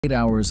8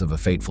 hours of a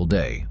fateful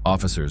day,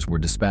 officers were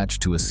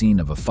dispatched to a scene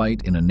of a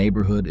fight in a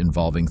neighborhood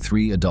involving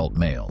 3 adult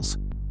males.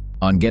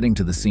 On getting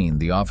to the scene,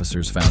 the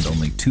officers found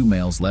only 2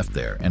 males left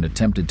there and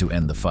attempted to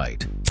end the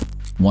fight.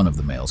 One of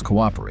the males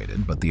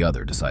cooperated, but the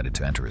other decided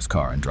to enter his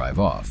car and drive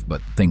off,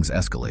 but things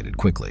escalated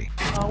quickly.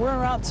 We're en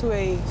route to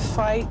a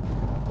fight.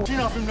 Get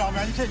off him now,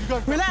 man. You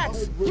can't.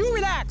 Relax. You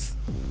relax.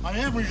 I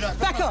am relaxed.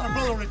 Back up.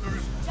 John,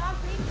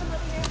 please come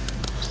over here.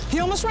 He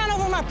almost ran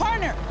over my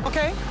partner.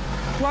 Okay.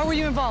 Why were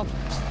you involved?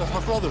 That's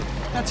my brother.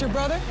 That's your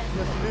brother?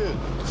 Yes, it is.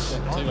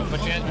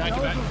 Put your hands behind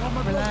your back.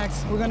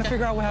 Relax. We're going to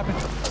figure out what happened.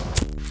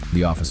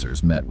 The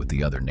officers met with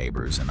the other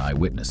neighbors and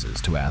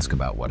eyewitnesses to ask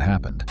about what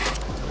happened.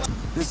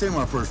 This ain't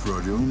my first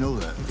rodeo, you know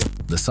that.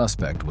 The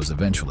suspect was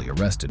eventually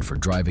arrested for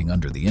driving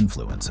under the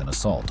influence and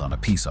assault on a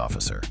peace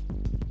officer.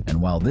 And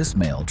while this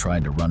male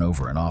tried to run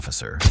over an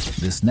officer,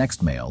 this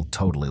next male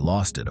totally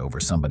lost it over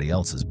somebody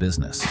else's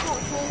business.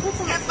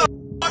 Get the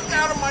fuck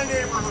out of my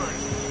neighborhood.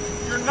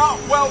 You're not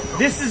welcome.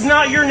 This is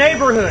not your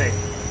neighborhood.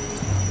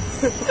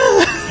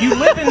 You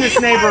live in this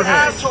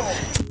neighborhood.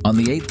 On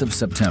the 8th of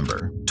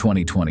September,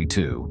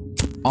 2022,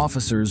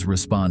 officers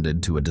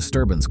responded to a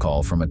disturbance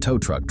call from a tow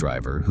truck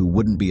driver who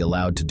wouldn't be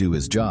allowed to do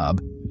his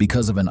job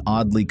because of an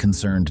oddly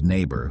concerned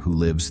neighbor who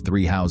lives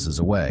 3 houses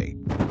away.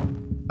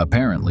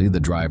 Apparently,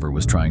 the driver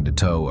was trying to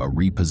tow a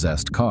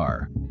repossessed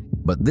car,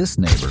 but this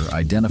neighbor,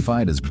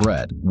 identified as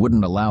Brett,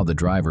 wouldn't allow the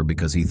driver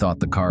because he thought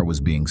the car was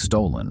being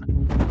stolen.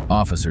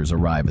 Officers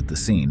arrive at the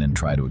scene and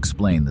try to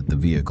explain that the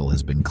vehicle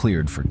has been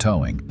cleared for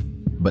towing,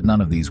 but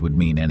none of these would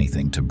mean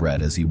anything to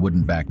Brett as he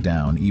wouldn't back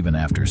down even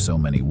after so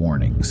many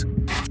warnings.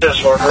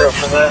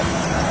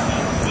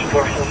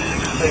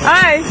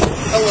 Hi.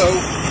 Hello.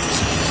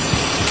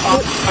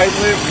 I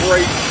live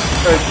right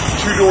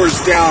 2 doors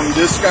down.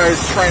 This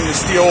guy's trying to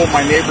steal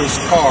my neighbor's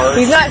car.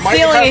 He's not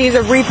stealing it, he's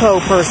a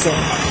repo person.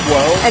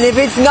 Well, and if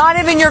it's not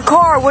even your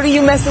car, what are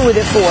you messing with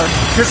it for?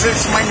 because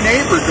it's my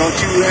neighbor. Don't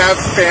you have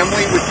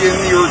family within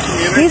your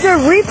community? He's a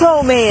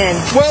repo man.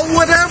 Well,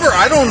 whatever.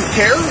 I don't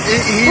care. What do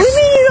you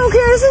mean you don't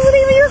care? This isn't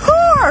even your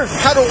car.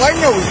 How do I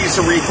know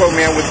he's a repo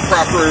man with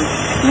proper...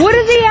 What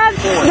does he have?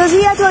 Does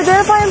he have to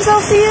identify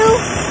himself to you?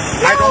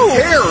 I don't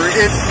care.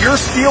 If you're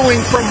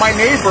stealing from my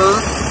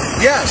neighbor,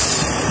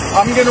 yes.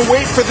 I'm going to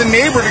wait for the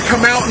neighbor to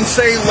come out and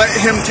say, let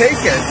him take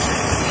it.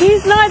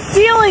 He's not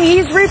stealing.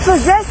 He's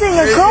repossessing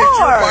a car. Is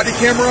your body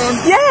camera on?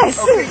 Yes.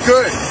 Okay,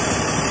 good.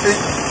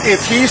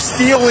 If he's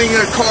stealing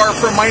a car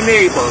from my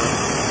neighbor...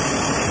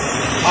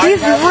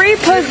 He's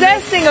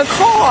repossessing a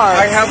car.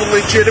 I have a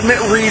legitimate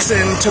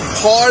reason to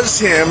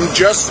pause him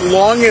just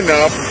long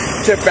enough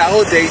to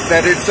validate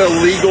that it's a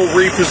legal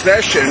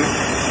repossession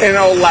and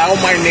allow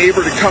my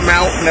neighbor to come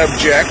out and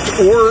object,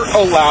 or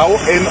allow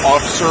an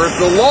officer of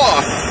the law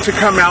to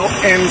come out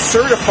and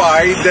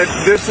certify that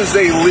this is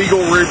a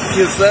legal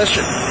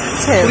repossession.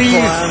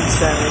 Please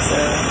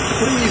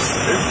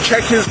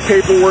check his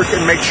paperwork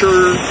and make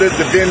sure that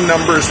the VIN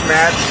numbers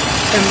match,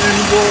 and then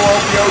we'll all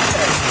be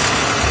okay.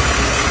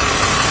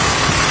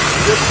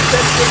 Just check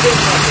the VIN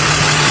numbers.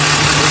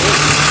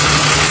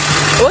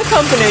 What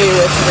company are you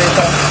with,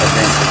 Rico?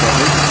 Okay.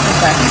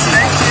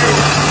 Thank you.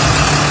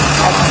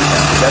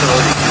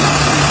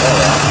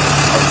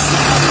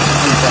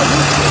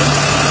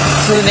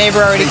 So the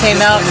neighbor already came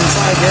out?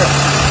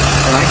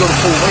 And I go to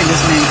pull away,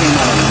 this man came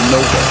out of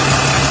nowhere.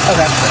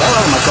 Okay. I got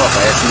out of my car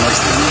fast and next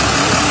to me.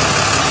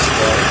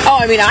 Oh,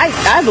 I mean, I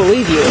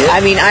believe you. Yeah.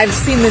 I mean, I've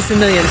seen this a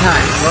million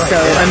times. Right.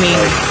 So, I mean,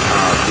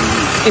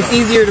 it's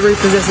easier to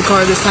repossess a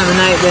car this time of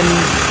night than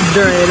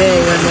during the day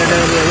when they're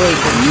going to be awake.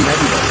 I need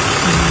everybody.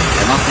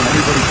 And I think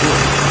everybody cool.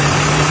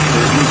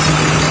 There's no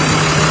secret.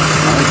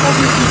 He called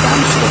me from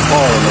down to the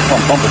car and the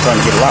front bumper trying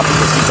to get her out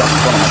because he got in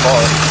front of my car.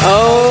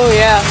 Oh,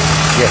 yeah.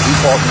 Yeah, he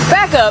called me.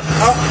 Back up.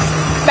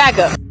 Back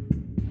up.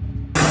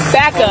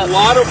 Back up. A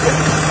lot of...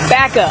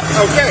 Back up.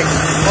 Okay.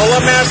 All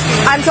I'm asking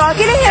you... I'm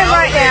talking to him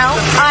right now.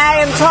 I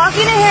am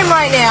talking to him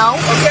right now.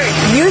 Okay.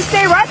 You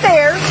stay right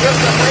there. Yes,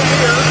 I'm right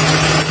here.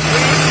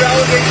 Please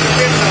validate the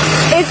VIN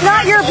number. It's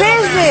not your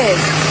business.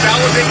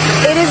 Validate the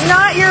VIN. It is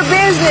not your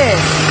business.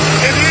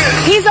 It is.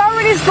 He's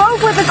already spoke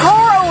with the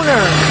car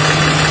owner.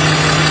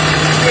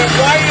 Then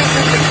why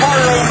isn't the car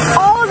owner...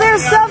 All of their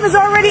stuff is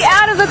already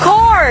out of the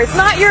car. It's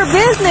not your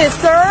business,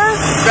 sir.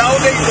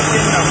 Validate the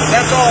VIN number.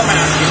 That's all I'm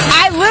asking.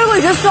 I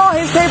literally just saw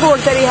his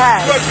paperwork that he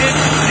has. But you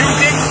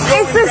didn't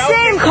go It's the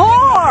same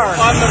car.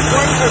 on the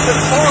front of the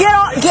car.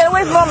 Get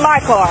away from my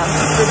car.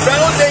 To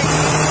validate...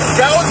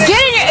 Get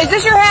in here. Is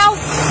this your house?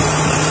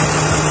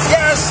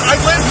 Yes, I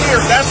live here.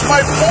 That's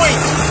my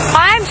point.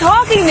 I'm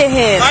talking to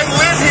him. I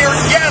live here.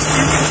 Yes,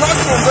 you can talk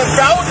to him, but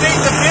validate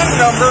the VIN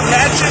number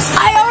matches...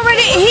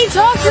 He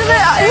talked to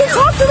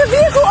the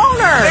vehicle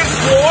owner. As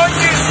long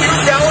as you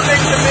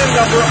validate the VIN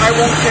number, I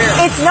won't care.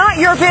 It's not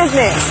your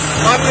business.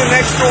 I'm the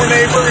next door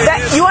neighbor.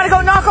 You want to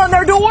go knock on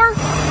their door?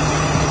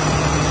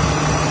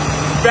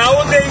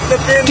 Validate the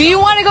VIN. Do you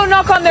want to go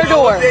knock on their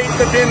door? Validate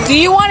the VIN. Do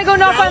you want to go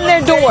knock on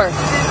their door?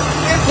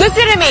 VIN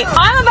Listen to me.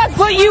 I'm about to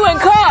put you in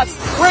cuffs.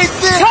 Right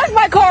there. Touch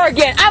my car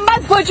again. I'm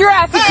about to put your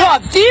ass in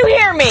cuffs. Do you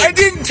hear me? I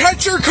didn't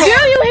touch your car. Do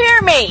you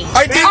hear me?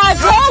 I didn't I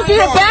touch told you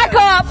your to car. back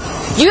up.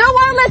 You don't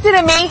want to listen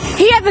to me.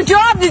 He has a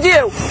job to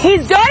do.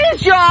 He's done his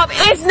job.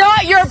 It's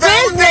not your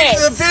Validate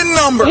business. the VIN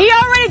number. He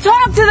already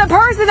talked to the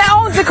person that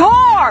owns the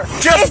car.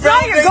 Just it's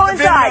not your. validate Go the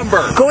VIN inside.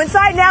 number. Go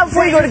inside now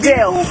before you go to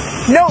jail.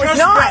 No, it's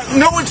not.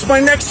 No, it's my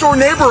next door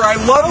neighbor. I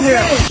love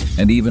him.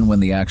 And even when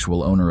the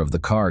actual owner of the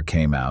car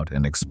came out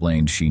and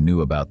explained she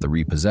knew about the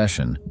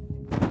repossession,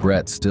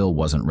 Brett still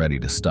wasn't ready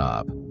to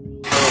stop.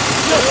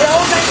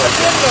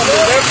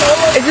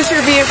 Is this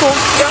your vehicle?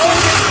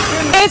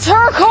 It's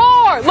her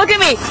car. Look at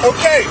me.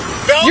 Okay.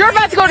 You're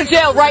about to go to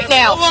jail right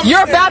now.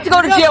 You're about to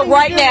go to jail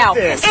right now.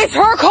 It's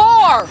her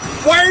car.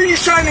 Why are you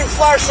shining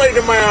flashlight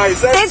in my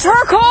eyes? It's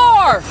her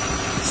car.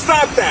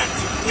 Stop that.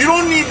 You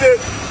don't need to.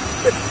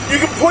 You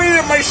can point it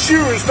at my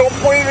shoes. Don't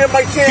point it at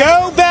my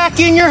camera. Go back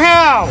in your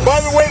house. By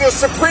the way, the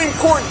Supreme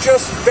Court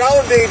just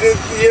validated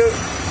the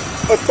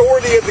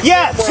authority of the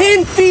Yeah,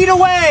 camera. 10 feet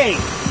away.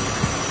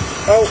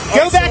 Oh,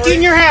 Go back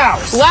in your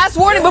house. Last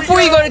warning before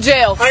you go to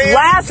jail.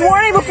 Last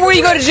warning before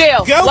you go to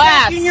jail. Go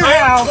Last. back in your I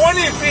am house.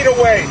 20 feet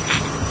away.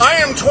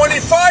 I am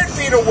 25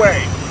 feet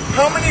away.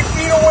 How many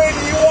feet away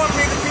do you want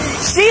me to be?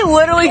 She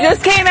literally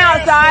just came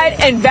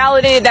outside and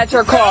validated that's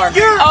her car.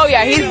 Oh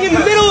yeah, he's in the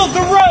middle of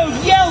the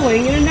road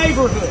yelling in a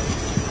neighborhood.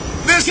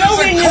 This Go is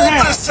a in your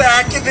house.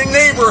 cul-de-sac in the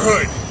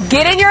neighborhood.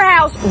 get in your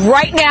house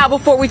right now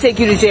before we take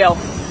you to jail.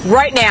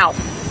 Right now.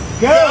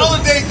 Go.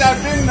 Validate that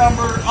VIN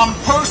number. I'm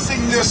posting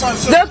this on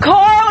social The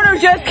car owner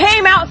just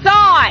came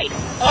outside.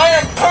 I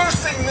am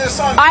posting this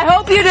on. I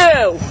hope you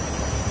do.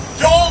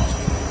 Don't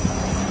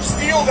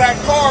steal that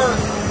car.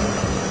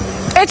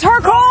 It's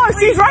her car.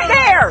 She's right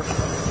there.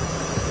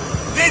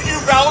 Did you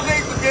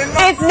validate the VIN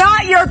number? It's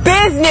not your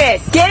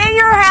business. Get in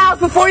your house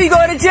before you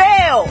go to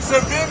jail. It's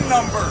a VIN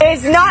number.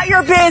 It's not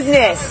your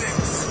business.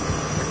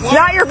 It's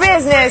not your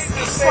business.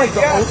 It's like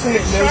the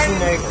ultimate nosy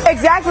neighbor.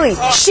 Exactly.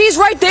 She's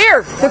right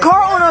there. The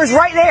car owner is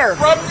right there.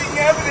 Corrupting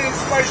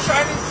evidence by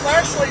shining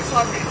flashlights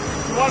on me.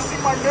 You want to see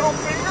my middle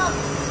finger?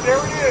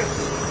 There it is.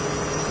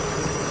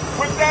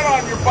 Put that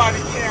on your body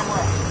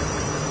camera.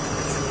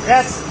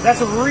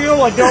 That's a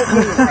real adult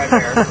move right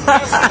there.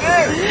 Yes,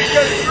 it is.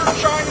 Because you're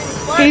shining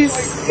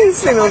flashlights He's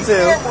single on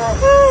too.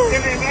 camera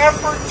in an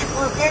effort to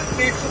prevent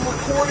me from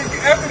recording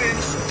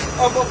evidence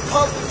of a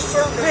public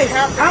service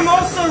happening. I'm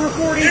also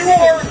recording You too.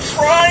 are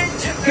trying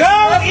to Go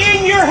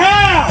in your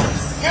house.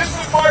 This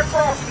is my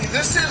property.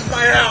 This is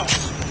my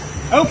house.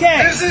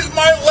 Okay. This is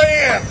my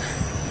land.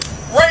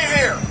 Right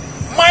here.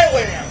 My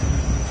land.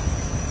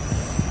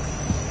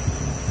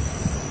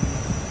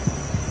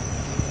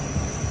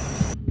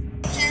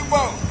 You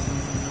both.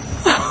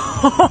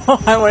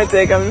 I want to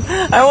take him.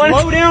 I want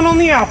Slow down on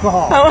the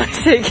alcohol.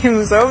 to take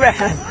him so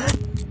bad.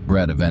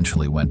 Brett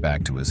eventually went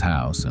back to his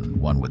house, and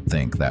one would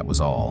think that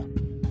was all.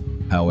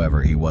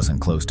 However, he wasn't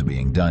close to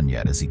being done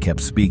yet as he kept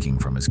speaking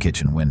from his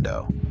kitchen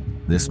window.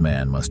 This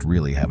man must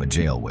really have a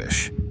jail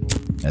wish.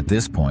 At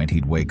this point,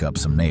 he'd wake up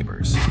some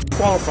neighbors.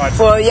 Qualified.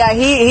 Well, yeah,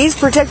 he's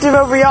protective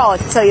over y'all. I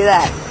can tell you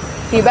that.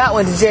 He about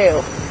went to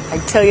jail. I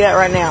can tell you that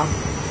right now.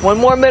 One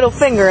more middle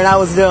finger and I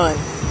was done.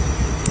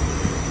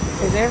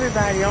 Because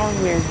everybody on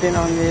here has been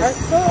on this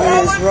road.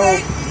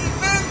 Validate the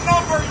VIN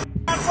number, you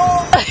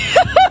asshole.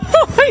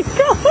 Oh my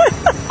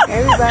god!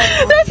 Everybody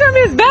That's from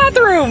his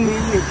bathroom.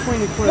 been here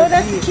 20 plus No,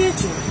 that's the years.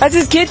 kitchen. That's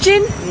his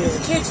kitchen? It's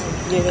the kitchen.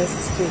 Yeah, that's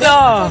his kitchen.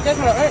 Oh. That's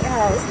my aunt's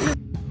house.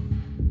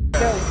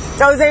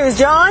 Oh, his name is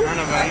John?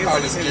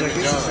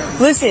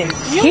 Listen,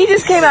 he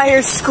just came out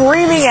here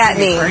screaming at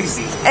me.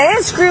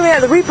 And screaming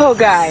at the repo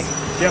guy.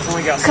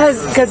 Definitely got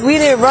Cause we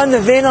didn't run the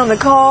VIN on the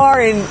car,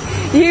 and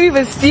he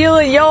was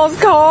stealing y'all's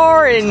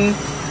car and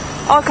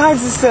all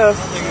kinds of stuff.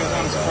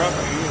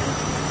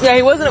 Yeah,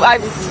 he wasn't.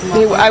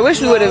 I wish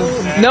we would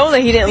have known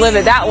that he didn't live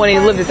at that one. He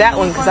lived at that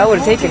one because I would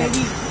have taken it.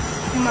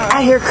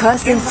 I hear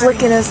cussing,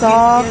 flicking us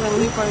off.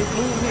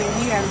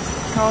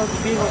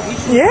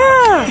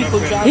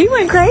 Yeah, he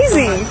went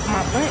crazy.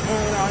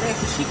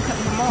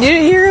 You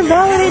didn't hear him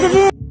validate the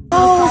VIN?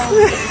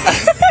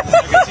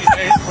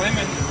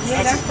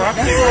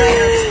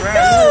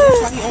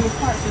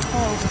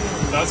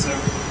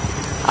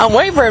 I'm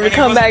waiting for him to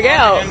come back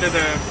out. Are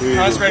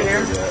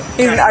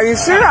you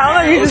sure? I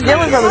don't know. He's just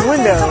yelling from his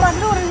window.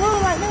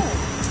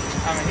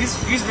 I mean,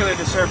 he's really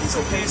disturbing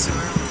some peace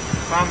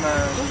if I'm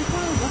a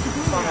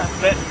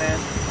betting man.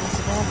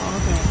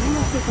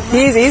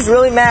 He's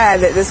really mad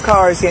that this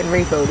car is getting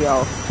repoed,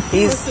 y'all.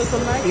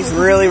 He's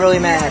really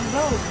mad.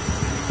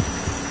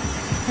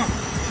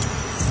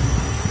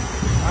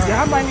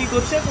 Y'all might need to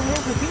go check on him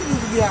because he needs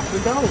to be out the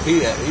door.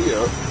 He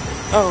up.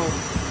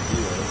 Oh.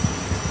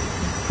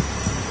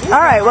 All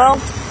right. Well,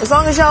 as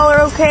long as y'all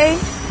are okay,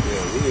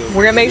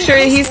 we're gonna make sure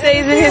that he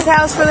stays in his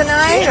house for the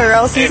night, or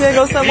else he's gonna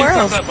go somewhere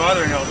else. If he comes up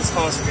bothering y'all, just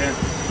call us again.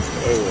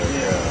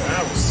 Yeah,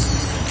 that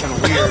was kind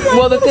of weird.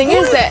 Well, the thing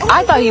is that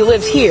I thought he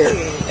lived here.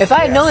 If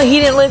I had known that he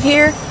didn't live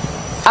here,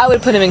 I would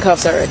have put him in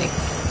cuffs already.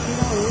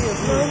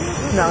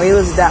 No, he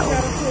lives at that one.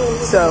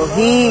 So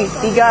he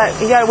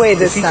got away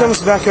this If he time.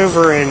 comes back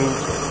over and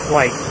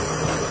like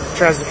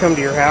tries to come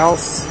to your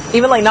house,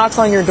 Even like knocks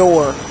on your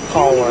door.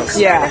 call us.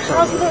 Yeah.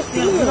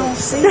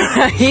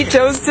 He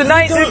chose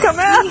tonight to come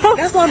out.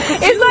 It's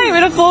not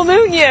even a full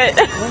moon yet.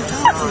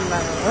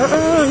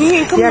 He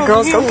ain't coming Yeah,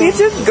 girls, go get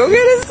his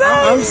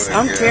son.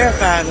 I'm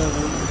terrified of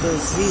him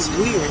because he's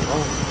weird.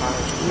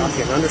 I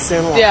can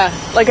understand why. Yeah,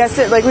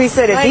 like we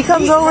said, if he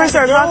comes over and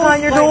starts knocking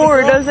on your door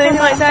or does anything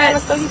like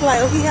that, Stuff, he be like,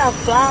 oh, we have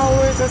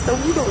flowers and stuff.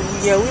 We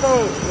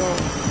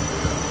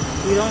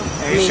don't.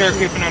 Are you sure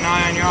keeping an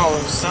eye on y'all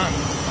with sun?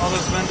 All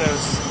those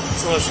windows,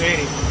 it's a little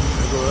shady.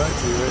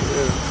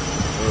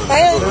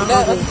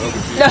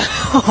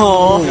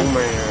 Oh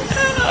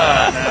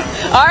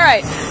man. All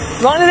right,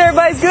 as long as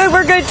everybody's good,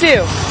 we're good too.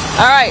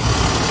 All right,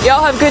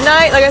 y'all have a good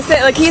night.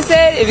 Like he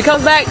said, if he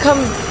comes back, come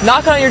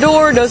knock on your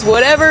door, does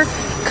whatever,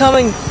 come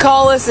and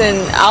call us, and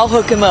I'll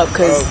hook him up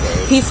because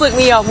he flicked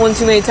me off one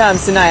too many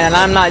times tonight, and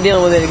I'm not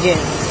dealing with it again.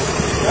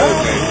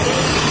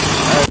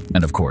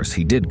 And of course,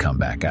 he did come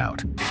back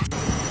out.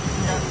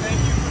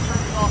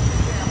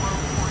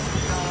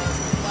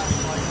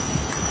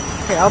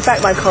 Here, I'll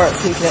back my car up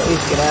so you can at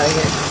least get out of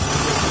here.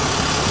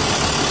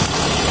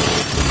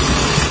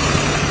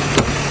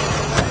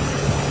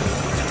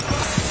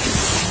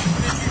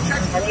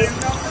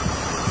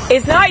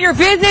 It's not your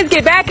business.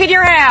 Get back in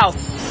your house.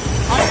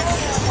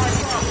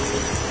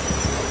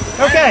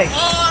 Okay.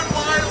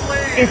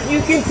 If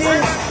you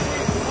continue,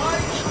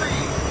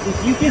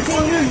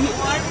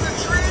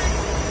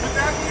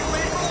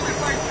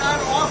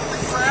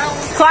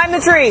 Climb the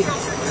tree.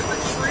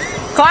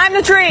 Climb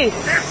the tree.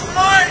 It's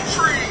my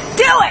tree.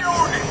 Do it.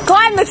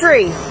 Climb the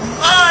tree.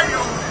 I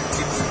own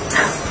it.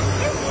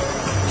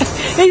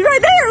 He's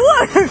right there.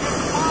 Look.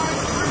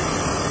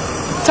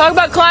 Talk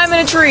about climbing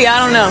a tree. I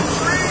don't know.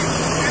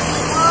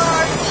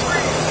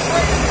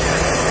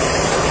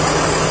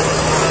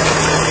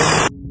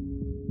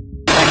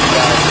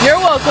 You're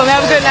welcome.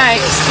 Have a good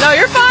night. No,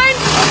 you're fine.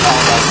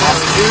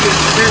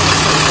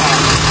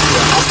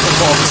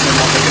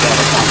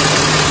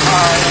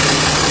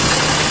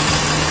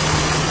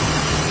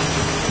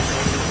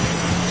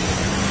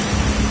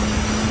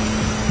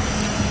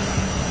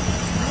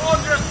 You all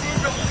just need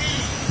to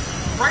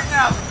leave. Right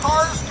now, the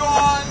car's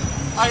gone.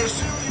 I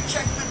assume you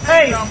checked the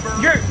VIN number.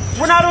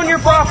 we're not on your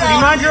property.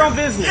 Mind your own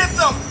business. Get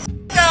the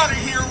out of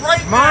here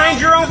right now.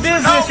 Mind your own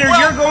business, or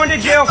you're going to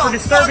jail for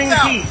disturbing the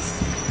peace.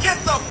 Get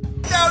the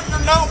out.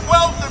 You're not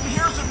welcome.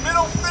 Here's a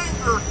middle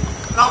finger.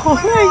 Now Oh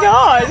my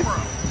God.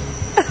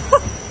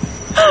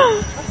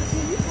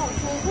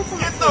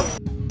 Get the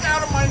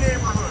out of my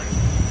neighborhood.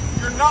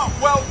 You're not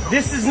welcome.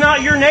 This is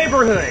not your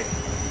neighborhood.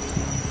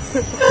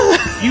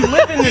 You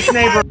live in this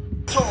neighborhood.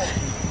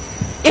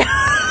 Yeah,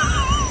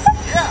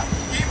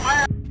 eat my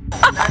ass.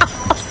 That's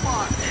your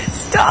response.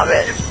 Stop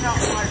it. It's not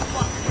my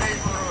fucking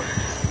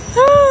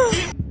neighborhood.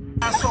 Eat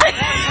my asshole. That's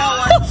how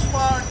I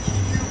respond to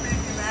you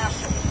being an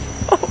asshole.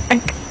 Oh my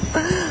God.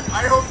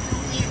 I hope you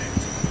eat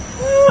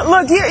it.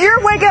 Look,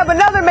 you're waking up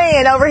another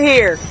man over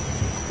here.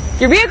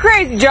 You're being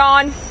crazy,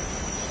 John.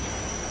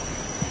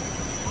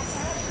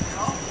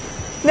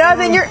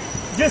 Nothing. You're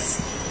just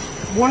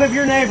one of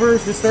your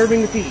neighbors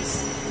disturbing the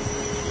peace.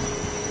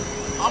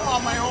 I'm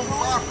on my own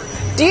property.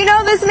 Do you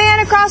know this man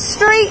across the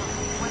street?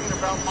 Complaining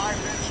about my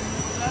bitch.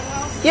 Was that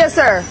house? Yes,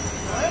 sir.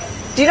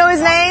 Do you know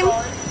his name?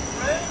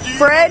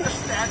 Fred?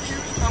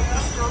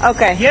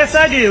 Okay. Yes,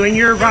 I do, and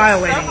you're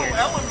violating it.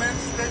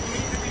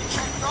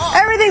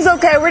 Everything's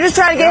okay. We're just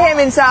trying to get him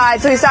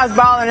inside so he stops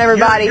bothering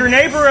everybody. Your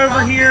neighbor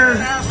over here.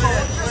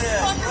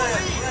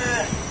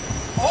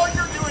 All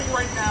you're doing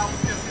right now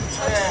is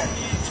inciting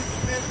me to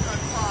commit a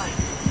crime.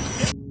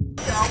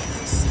 Get out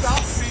and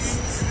stop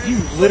being.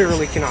 You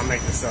literally cannot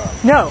make this up.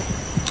 No.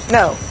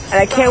 No. And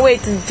I can't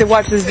wait to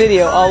watch this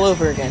video all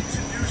over again.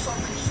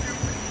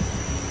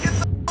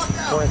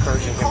 We're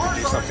encouraging him to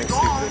do something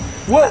stupid.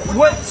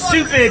 What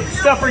stupid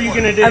stuff are you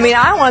going to do? I mean,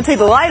 I don't want to take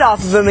the light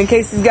off of him in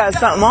case he's got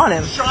something on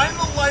him. Shine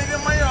the light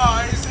in my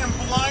eyes and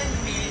blind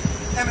me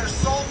and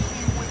assault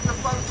me with the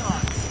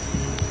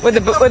photons. With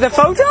the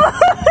photon?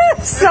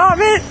 Stop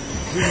it.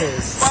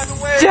 Yes. By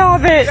the way,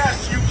 Stop it.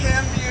 Yes, you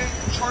can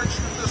be charged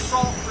with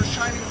assault for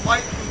shining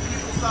light in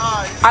people's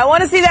eyes. I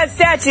want to see that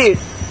statute.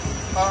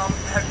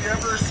 Have you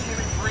ever seen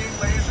a green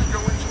laser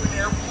go into an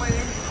airplane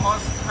and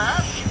cause a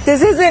crash?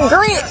 This isn't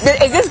green.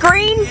 Is this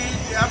green? The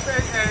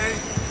FAA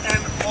and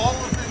all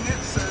of the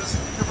NHTSAs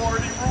have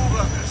already ruled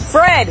on this.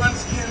 Fred.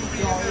 Guns can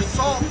be an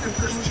assault if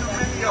there's too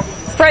many of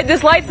them. Fred,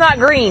 this light's not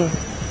green.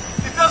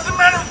 It doesn't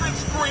matter if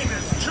it's green.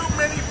 It's too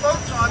many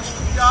photons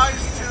for the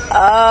eyes to...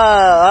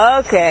 Oh,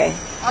 okay.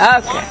 On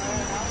Okay.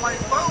 my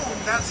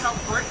phone, that's how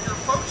bright your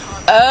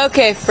photons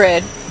Okay,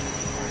 Fred.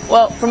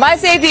 Well, for my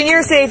safety and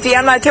your safety,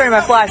 I'm not turning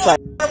my flashlight.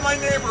 are. My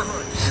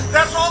neighborhood.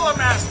 That's all I'm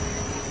asking.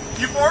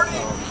 You've already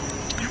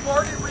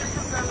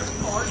repossessed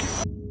the car.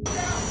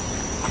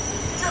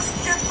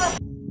 Just get the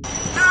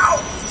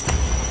out.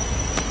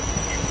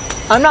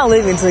 I'm not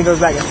leaving until he goes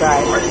back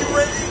inside. Are you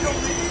ready to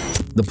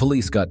leave? The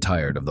police got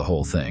tired of the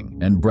whole thing,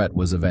 and Brett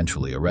was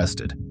eventually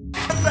arrested.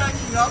 I'm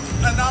backing up,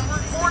 and I'm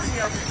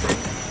everything.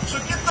 So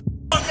get the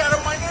fuck out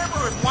of my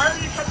neighborhood. Why are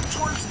you coming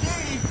towards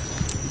me?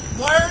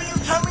 Why are you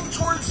coming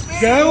towards me?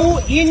 Go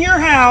in your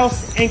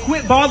house and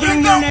quit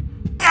bothering your neighbor.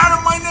 Out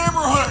of my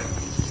neighborhood.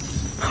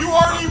 You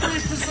already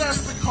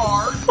repossessed the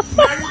car.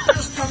 Now you're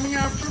just coming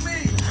after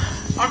me.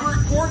 I'm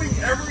recording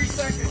every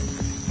second.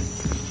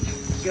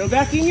 Go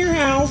back in your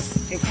house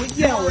and quit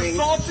yelling.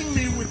 You're assaulting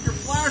me with your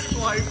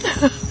flashlight.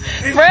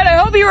 Fred, I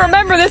hope you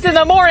remember this in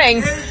the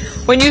morning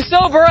when you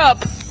sober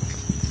up.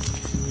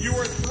 You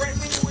are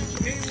threatening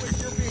with me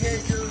with your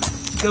behavior.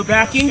 Go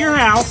back in your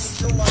house.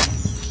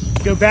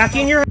 Go back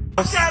in your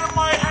house. Get out of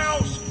my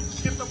house.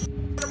 Get the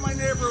out of my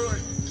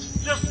neighborhood.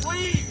 Just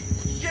leave.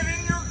 Get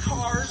in your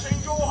cars and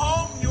go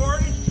home. You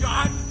already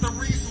got the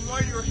reason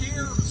why you're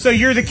here. So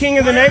you're the king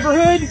of the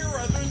neighborhood?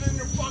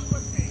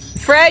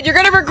 Fred, you're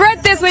gonna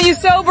regret this when you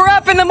sober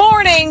up in the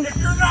morning. If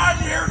you're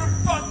not here to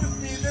fuck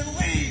with me, then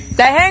leave.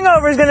 That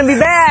hangover is gonna be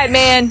bad,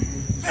 man.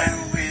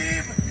 Then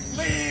leave.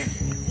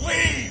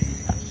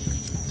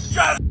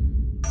 Just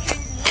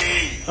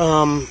leave.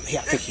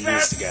 Yeah, I think he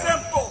needs to go.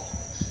 Simple.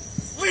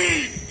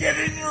 Leave. Get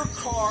in your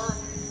car.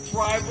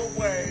 Drive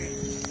away.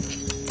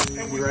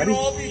 And we can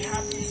all be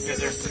happy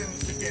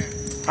citizens again.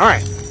 All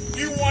right. Do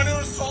you want to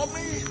assault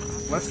me?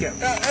 Let's go.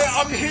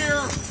 I'm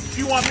here. Do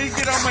you want me to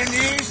get on my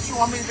knees? Do you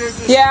want me to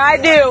just... Yeah, I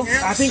do.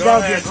 I think that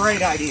would be a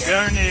great idea. Get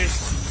on your knees.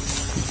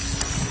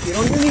 Get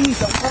on your knees.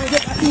 Don't try to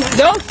get back in that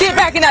Don't get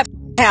back in that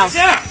house.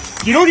 Yeah.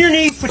 Get on your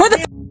knees. Put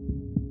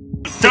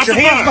your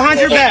hands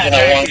behind your back.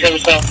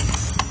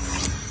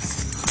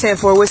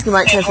 10-4, Whiskey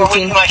Mike,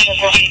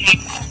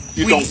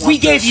 10-15. We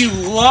gave you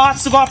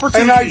lots of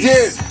opportunities. And I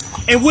did.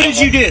 And what did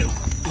you do?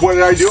 What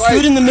did I do?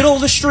 Stood in the middle of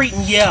the street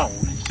and yelled.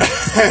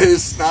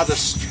 It's not a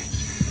street.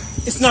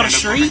 It's not a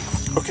street?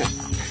 Okay.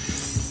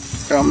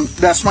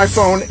 That's my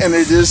phone, and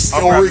it is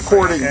still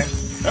recording. Okay.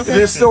 It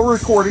is still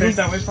recording. Is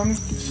that way from me?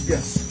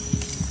 Yes.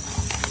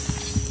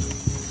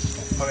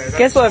 Okay,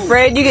 Guess what,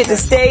 Fred? You get to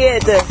stay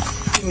at the...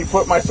 Can you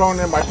put my phone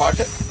in my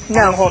pocket?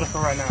 No. hold it for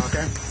right now,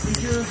 okay?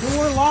 Is your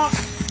door locked?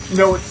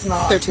 No, it's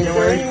not. 13 Is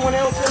there anyone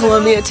else in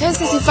Columbia,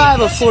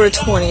 1065 of Florida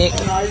 28.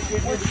 And I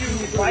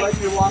give you the right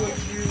to lock it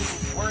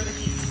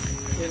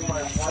in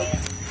my wallet.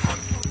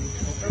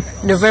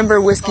 November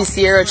Whiskey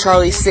Sierra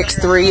Charlie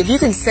 63. If you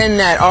can send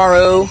that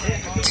RO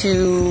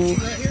to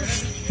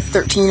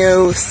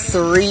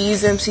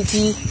 1303's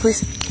MCT,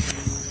 please.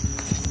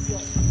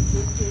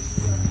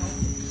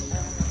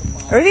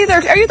 Are you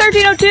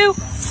 1302?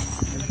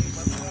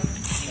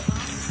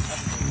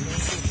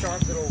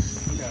 Sharp little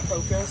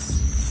focus.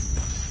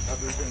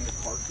 Other than the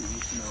car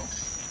keys,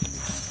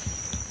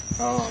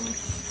 no.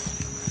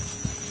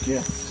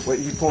 Yeah. Wait,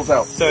 he pulls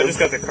out. So I just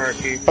got the car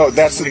key. Oh,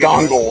 that's the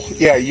dongle.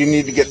 Yeah, you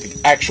need to get the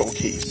actual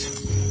keys.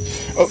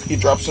 Oh, he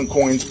dropped some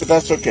coins, but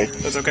that's okay.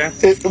 That's okay?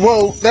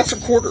 Well, that's a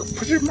quarter.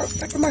 Put it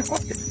back in my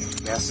pocket.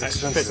 Yes,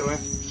 expensive.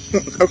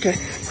 Okay.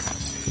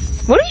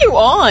 What are you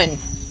on?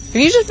 Have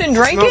you just been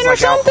drinking or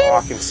something?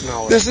 I can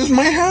smell it. This is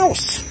my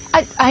house.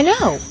 I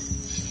know.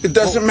 It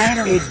doesn't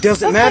matter. It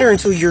doesn't matter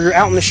until you're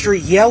out in the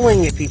street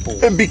yelling at people.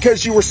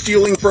 Because you were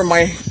stealing from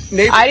my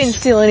neighbors. I didn't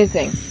steal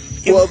anything.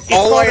 Well,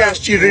 all I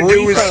asked you to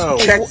do was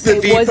check the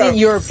depot. It wasn't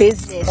your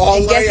business.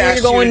 And guess where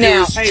you're going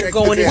now? You're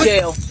going to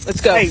jail. Let's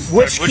go. Hey,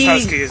 which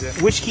house key is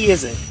it? Which key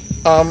is it?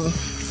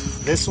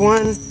 This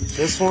one?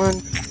 This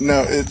one?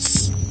 No,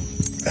 it's...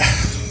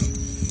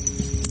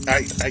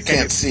 I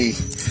can't see.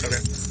 Okay.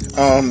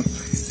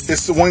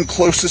 It's the one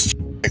closest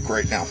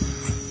right now.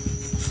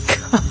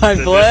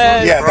 God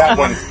bless. Yeah, that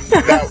one.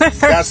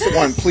 That's the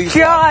one. Please.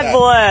 God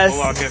bless.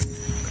 We'll lock it.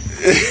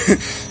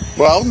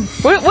 Well,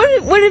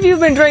 what have you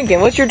been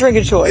drinking? What's your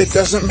drinking choice? It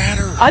doesn't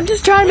matter. I'm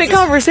just trying to make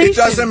conversation. It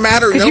doesn't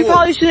matter. Because you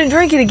probably shouldn't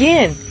drink it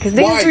again. Because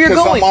Why? that's where you're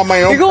 'Cause going. I'm on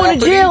my own You're going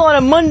to property? jail on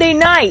a Monday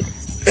night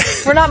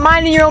for not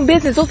minding your own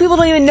business. Those people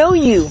don't even know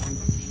you.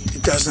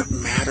 It doesn't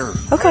matter.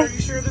 Okay. Are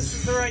you sure this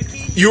is the right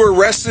key? You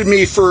arrested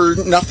me for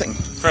nothing.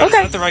 Fred, is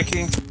that the right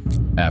key?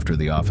 After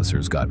the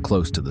officers got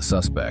close to the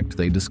suspect,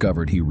 they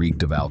discovered he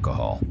reeked of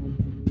alcohol.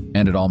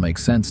 And it all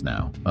makes sense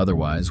now.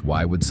 Otherwise,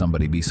 why would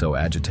somebody be so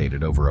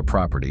agitated over a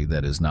property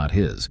that is not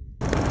his?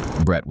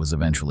 Brett was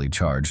eventually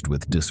charged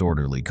with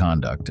disorderly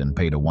conduct and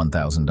paid a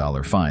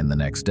 $1,000 fine the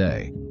next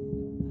day.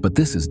 But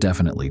this is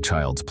definitely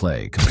child's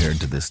play compared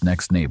to this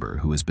next neighbor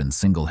who has been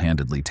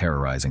single-handedly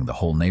terrorizing the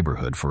whole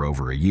neighborhood for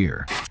over a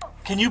year.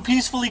 Can you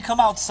peacefully come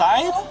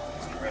outside?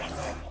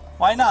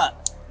 Why not?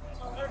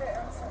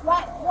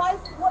 What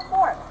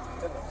for?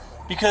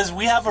 Because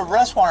we have a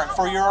arrest warrant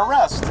for your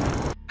arrest.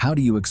 How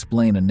do you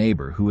explain a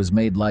neighbor who has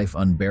made life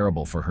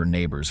unbearable for her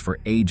neighbors for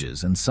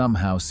ages and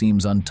somehow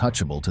seems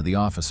untouchable to the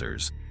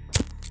officers?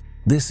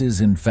 This is,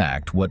 in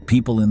fact, what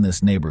people in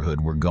this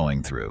neighborhood were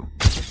going through.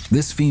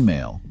 This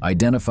female,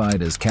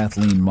 identified as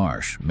Kathleen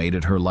Marsh, made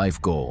it her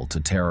life goal to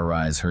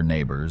terrorize her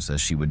neighbors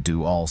as she would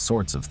do all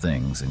sorts of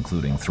things,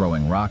 including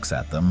throwing rocks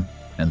at them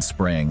and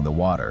spraying the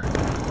water,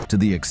 to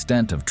the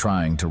extent of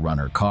trying to run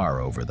her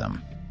car over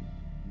them.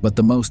 But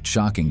the most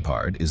shocking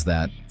part is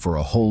that, for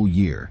a whole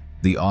year,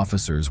 The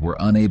officers were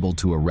unable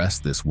to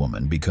arrest this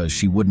woman because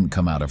she wouldn't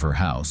come out of her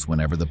house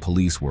whenever the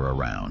police were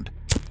around,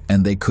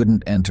 and they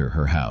couldn't enter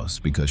her house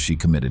because she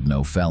committed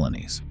no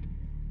felonies.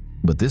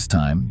 But this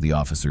time, the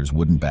officers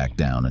wouldn't back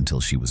down until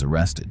she was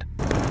arrested.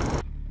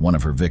 One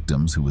of her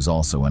victims, who was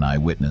also an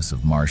eyewitness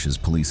of Marsh's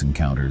police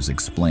encounters,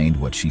 explained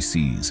what she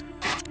sees.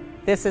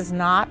 This is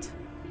not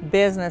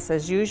business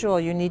as usual.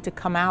 You need to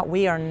come out.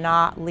 We are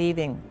not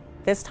leaving.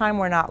 This time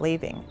we're not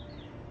leaving.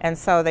 And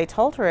so they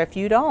told her, if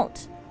you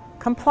don't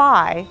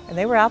comply, and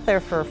they were out there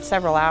for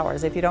several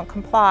hours, if you don't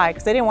comply,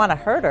 because they didn't want to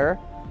hurt her,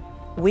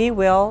 we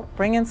will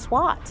bring in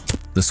SWAT.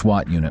 The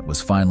SWAT unit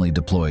was finally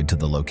deployed to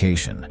the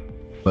location,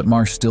 but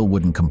Marsh still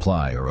wouldn't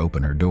comply or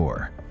open her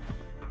door.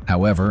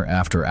 However,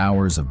 after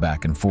hours of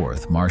back and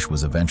forth, Marsh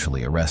was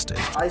eventually arrested.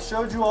 I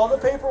showed you all the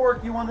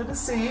paperwork you wanted to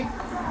see.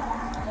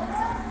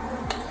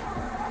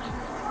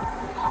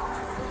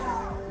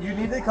 You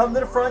need to come to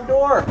the front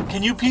door.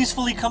 Can you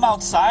peacefully come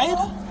outside?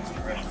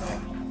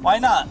 Why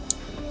not?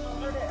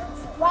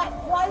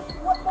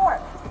 What for?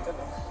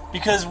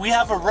 Because we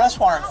have a arrest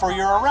warrant for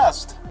your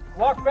arrest.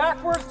 Walk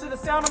backwards to the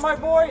sound of my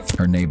voice.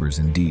 Her neighbors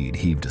indeed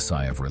heaved a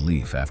sigh of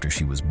relief after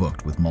she was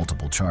booked with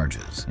multiple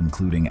charges,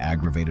 including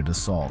aggravated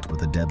assault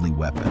with a deadly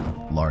weapon,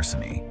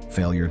 larceny,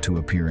 failure to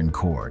appear in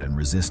court, and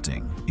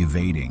resisting,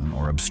 evading,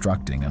 or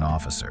obstructing an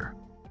officer.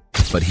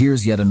 But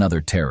here's yet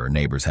another terror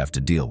neighbors have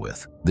to deal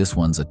with. This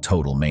one's a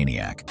total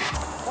maniac.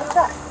 What's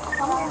that?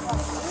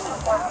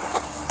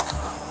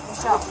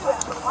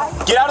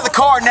 Get out of the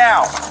car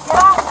now. Get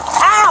out!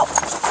 Ow!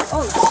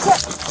 Oh,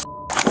 shit!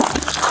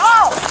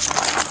 Ow!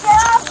 Get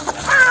out!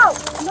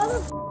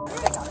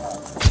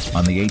 Ow!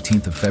 On the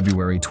 18th of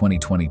February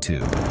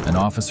 2022, an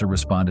officer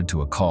responded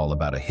to a call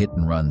about a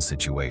hit-and-run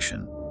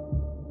situation.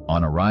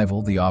 On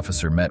arrival, the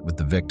officer met with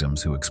the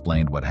victims who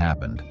explained what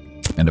happened.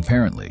 And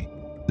apparently,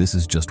 this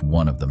is just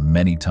one of the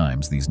many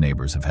times these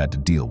neighbors have had to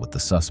deal with the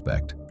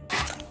suspect.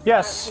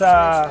 Yes,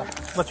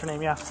 what's her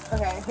name? Yeah.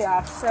 Okay,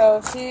 yeah.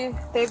 So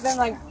they've been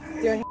like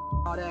doing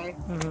all day.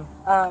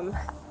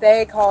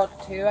 They called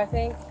too, I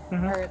think,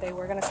 or they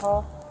were gonna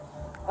call.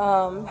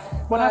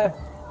 What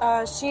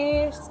happened?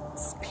 She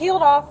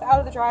peeled off out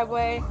of the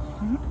driveway,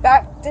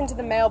 backed into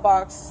the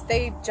mailbox.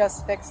 They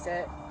just fixed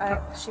it.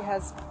 She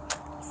has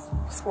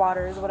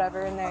squatters,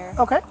 whatever, in there.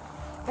 Okay.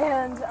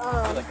 And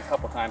like a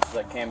couple times she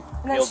like came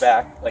peeled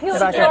back, like peeled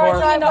back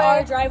into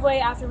our driveway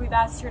after we've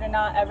asked her to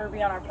not ever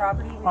be on our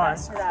property. We've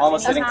asked her that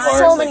almost hitting cars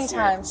so like many here.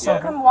 times. Yeah.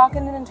 She'll come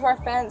walking into our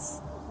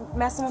fence,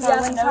 messing with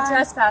our wind no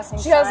trespassing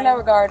She has sign. no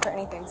regard for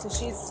anything. So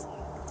she's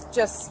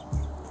just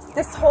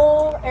this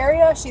whole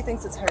area. She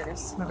thinks it's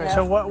hers. Okay. You know?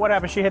 So what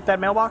happened? She hit that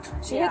mailbox?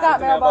 She hit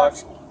that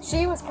mailbox.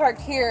 She was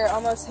parked here,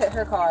 almost hit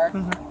her car.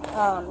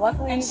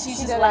 Luckily, And she's she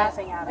just didn't.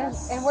 laughing at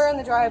us. And we're in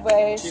the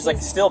driveway. She's like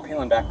still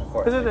peeling back and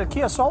forth. Is it a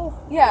Kia Soul?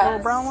 Yeah, Little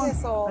brown one? Kia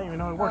Soul. I don't even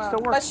know it works. Still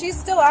works. But she's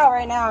still out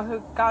right now.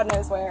 Who God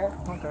knows where.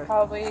 Okay.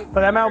 Probably.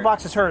 But that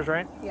mailbox is hers,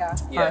 right? Yeah.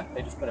 Yeah,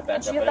 they just put it back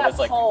And she up, hit but it that was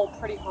like pole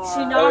pretty hard.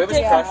 She it knocked was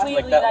it crushed.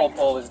 completely. Like that whole like,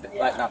 pole was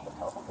like not the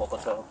telephone pole,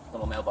 but the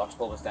little mailbox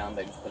pole was down.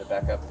 They just put it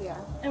back up. Yeah.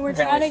 And we're Apparently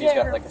trying to she's get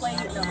got, her like, a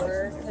plate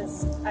number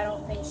because I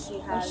don't think she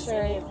has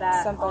sure any of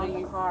that on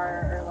somebody- the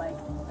car or like.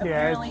 Yeah,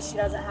 Apparently she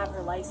doesn't have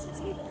her license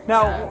either.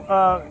 Now,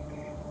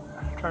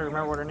 I'm trying to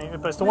remember what her name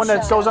is, but it's the one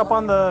that goes up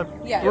on the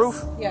Yes.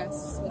 roof?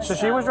 Yes. So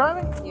she was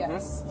driving?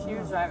 Yes. She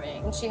was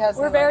driving. And she has.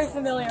 We're no very license.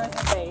 familiar with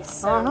her face,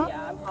 so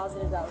yeah, I'm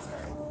positive that was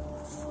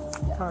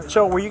her. All right.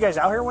 So were you guys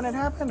out here when it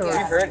happened? Or? We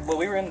heard. Well,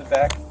 we were in the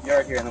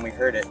backyard here, and then we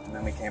heard it, and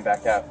then we came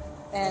back out.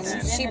 And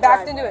And- she In the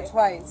backed driveway. into it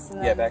twice. And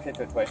Yeah, then back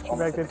into it twice. She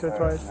backed into it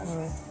twice. All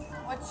right.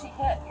 What'd she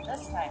hit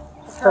this time?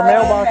 Her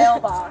mailbox.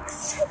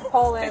 Mailbox.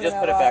 Pole in They the just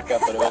put it mailbox.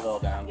 back up, but it was all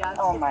down. Yeah.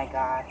 Oh my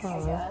god.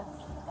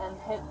 And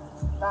hit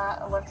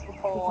that electrical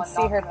pole You can and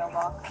see knocked her the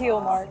mailbox.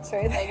 peel marks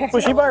right there.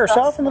 Was she by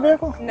herself in the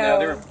vehicle? No,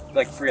 there were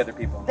like 3 other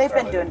people. They've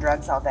been doing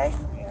drugs all day.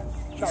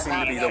 You seem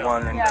to be the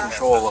one in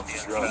control of the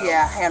drugs.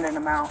 Yeah, handing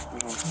them out.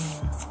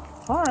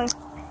 All right.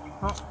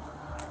 Well,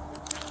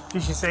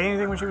 did she say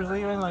anything when she was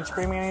leaving? Like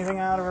screaming anything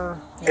out of her?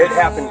 It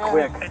happened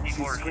quick.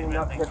 She screamed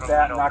up, hit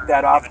that, knocked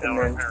that off, and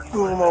then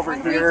boom over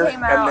here,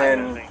 and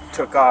then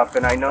took off.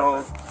 And I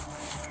know,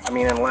 I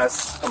mean,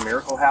 unless a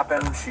miracle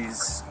happened,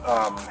 she's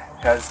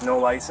has no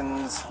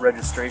license,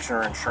 registration,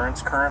 or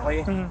insurance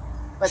currently.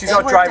 But She's they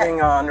out were driving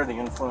under the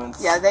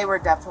influence. Yeah, they were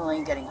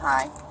definitely getting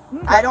high.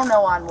 I don't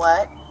know on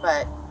what,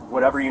 but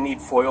Whatever you need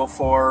foil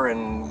for,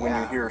 and when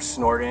you hear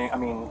snorting, I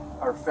mean,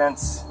 our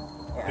fence,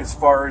 as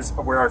far as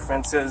where our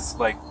fence is,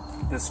 like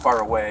this far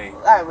away,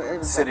 it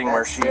was sitting like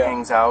where this. she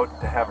hangs out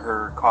to have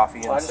her coffee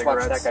and Well, I just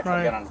watched cigarettes. that guy try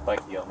to get on his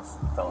bike. He almost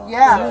fell off.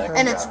 Yeah,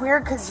 and it's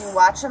weird because you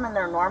watch them and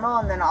they're normal,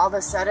 and then all of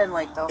a sudden,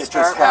 like they'll It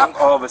start just happened.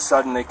 like, All of a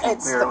sudden, they can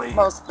it's barely. the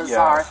most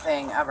bizarre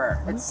thing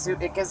ever.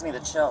 It gives me the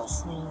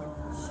chills.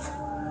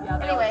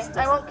 Anyway,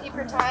 I won't keep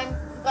your time.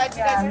 Glad you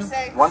guys are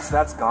safe. Once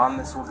that's gone,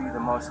 this will be the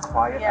most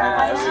quiet.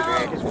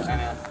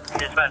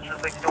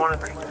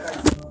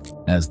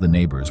 As the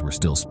neighbors were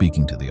still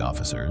speaking to the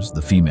officers,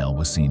 the female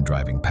was seen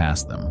driving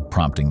past them,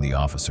 prompting the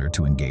officer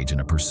to engage in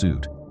a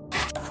pursuit.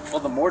 Well,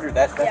 the mortar,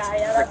 that's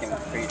freaking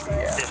crazy.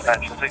 Yeah.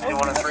 Dispatch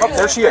 6103. Oh,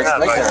 there she is, right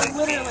there.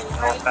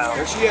 Northbound.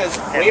 There she is,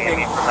 Yeah,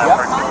 waving. from that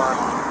front door.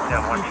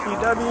 Yeah, one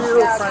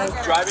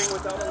PW, driving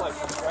without a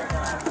license right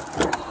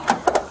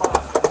now.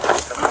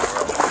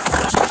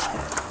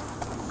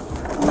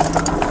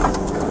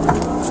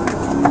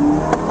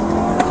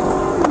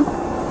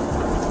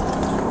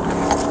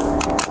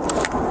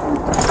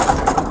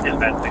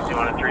 Dispatch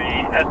 6103.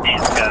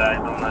 SD's got eyes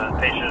on the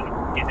patient.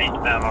 He's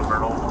eastbound on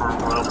Myrtle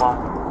for Little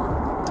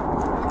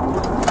Palm.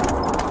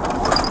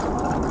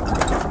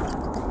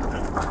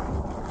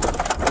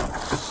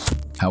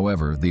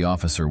 However, the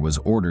officer was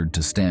ordered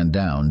to stand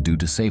down due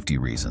to safety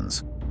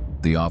reasons.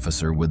 The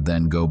officer would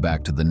then go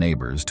back to the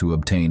neighbors to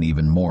obtain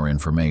even more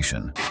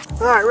information.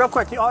 All right, real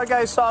quick. All you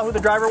guys saw who the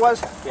driver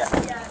was? Yeah.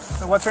 Yes.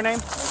 So what's her name?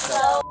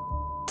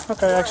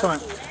 Okay,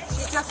 excellent.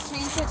 She just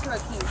changed it to a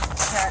key,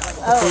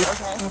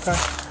 apparently. Okay.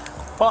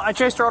 Well, I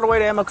chased her all the way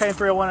to MLK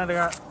 301 and it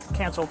got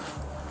canceled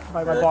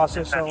by my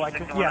bosses. So, like,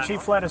 yeah, she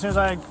fled as soon as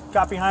I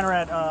got behind her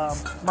at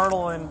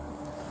Myrtle and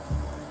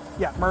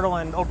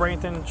Old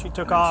Bradenton. She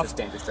took off. It's just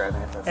dangerous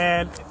driving.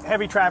 And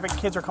heavy traffic,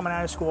 kids are coming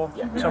out of school.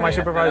 Yeah. So my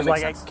supervisor's that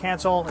like, makes hey, sense.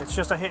 cancel. It's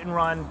just a hit and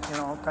run, you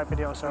know, type of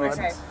deal. So Makes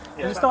does sense.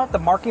 it still have the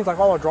markings, like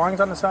all the drawings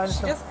on the side and She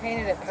stuff? just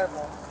painted it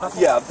purple.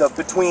 Yeah,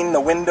 between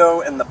the window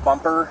and the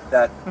bumper,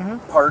 that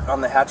part on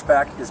the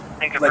hatchback is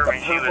like a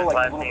purple,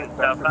 like a little bit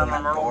darker than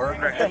that door.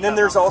 And then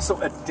there's also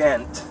a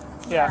dent.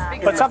 Yeah,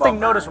 in but the something bumper.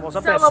 noticeable.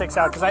 Something that sticks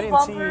out because I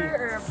didn't see.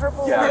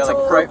 Yeah, it's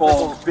like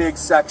purple, big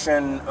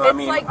section. I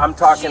mean, like I'm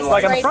talking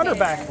like on the front or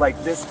back.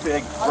 like this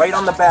big, right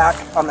on the back,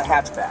 on the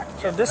hatchback.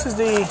 So this is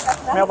the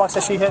mailbox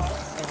that she hit.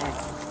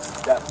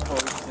 That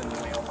post in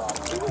the mailbox.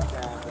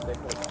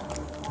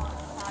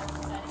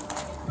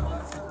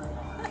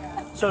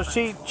 So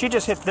she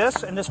just hit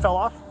this and this fell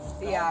off.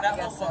 Yeah, I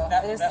guess so.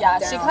 Yeah,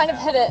 she kind of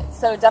hit it,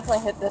 so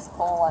definitely hit this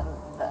pole and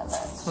then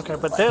Okay,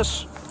 but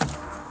this.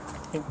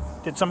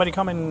 Did somebody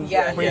come and?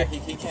 Yeah, he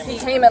he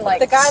came in like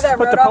the guy that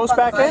put rode the up post on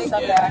back the in?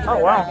 bike. Oh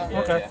wow.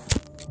 Okay.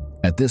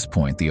 At this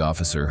point, the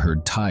officer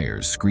heard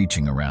tires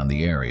screeching around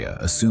the area,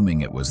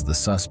 assuming it was the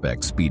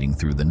suspect speeding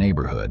through the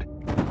neighborhood.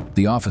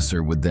 The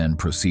officer would then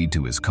proceed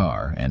to his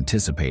car,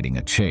 anticipating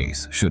a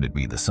chase should it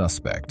be the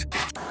suspect.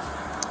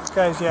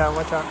 Guys, yeah,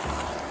 watch out.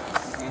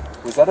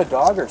 Was that a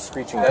dog or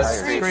screeching That's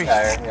tires? screech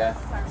tire, yeah.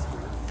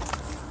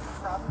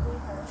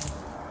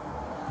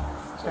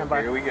 Stand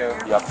by. Here we go.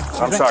 Yep.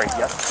 I'm sorry.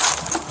 Yep.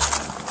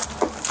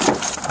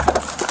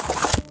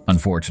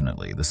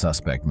 Unfortunately, the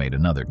suspect made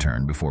another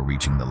turn before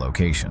reaching the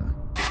location.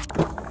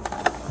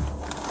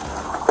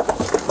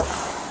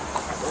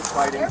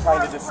 Fighting,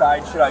 trying to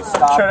decide, should I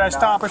stop? Should I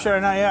stop or should I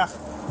not? Yeah.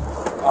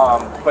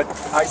 But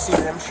I see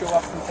them show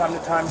up from time to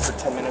time for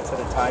 10 minutes at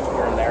a time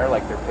here and there,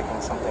 like they're picking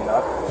something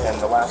up. And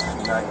the last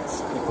few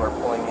nights, people are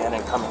pulling in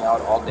and coming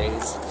out all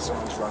days.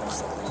 Someone's running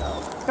something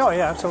out. Oh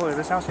yeah, absolutely.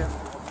 This house here.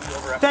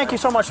 Thank you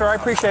so much, sir. I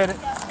appreciate it.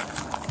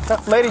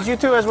 Ladies, you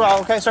too as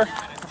well. Okay, sir.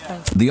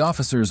 The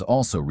officers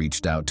also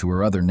reached out to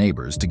her other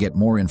neighbors to get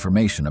more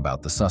information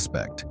about the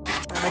suspect.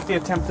 I make the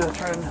attempt to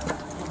try and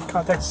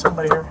contact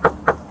somebody here.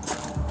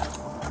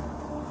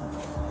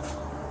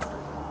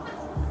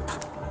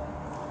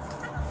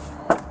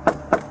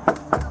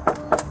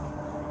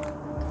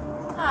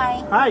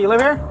 Hi. Hi, you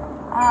live here?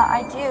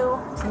 I do,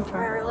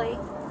 temporarily.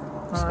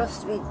 I'm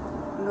supposed to be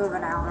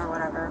moving out or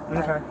whatever. But,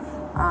 Okay.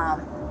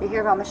 you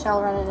hear about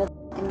Michelle running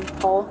into the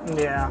pole?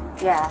 Yeah.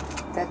 Yeah,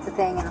 that's the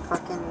thing, and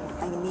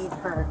I need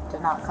her to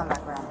not come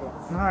back around here.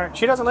 All right.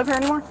 She doesn't live here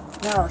anymore?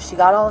 No, she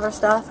got all of her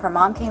stuff. Her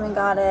mom came and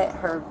got it.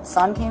 Her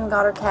son came and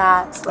got her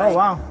cats. Oh,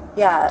 wow.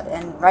 Yeah,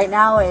 and right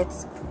now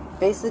it's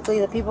basically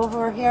the people who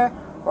are here,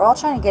 we're all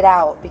trying to get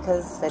out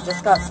because they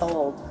just got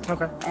sold.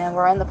 Okay. And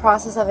we're in the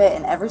process of it,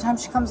 and every time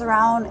she comes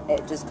around,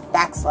 it just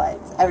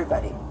backslides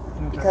everybody.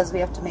 Because we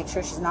have to make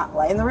sure she's not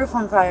lighting the roof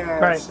on fire,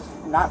 Right. she's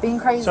not being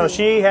crazy. So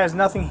she has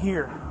nothing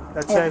here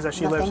that Yeah, says that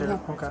she lives nothing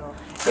here. here.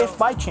 Okay. If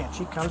by chance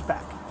she comes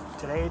back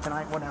today,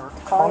 tonight, whatever,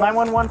 call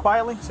 911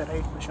 quietly. Said,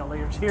 hey, Michelle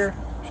Lear's here.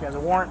 She has a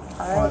warrant.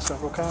 All that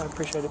stuff. Okay, I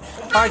appreciate it.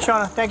 All right,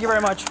 Shauna, thank you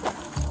very much.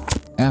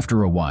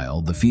 After a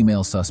while, the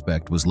female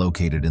suspect was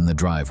located in the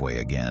driveway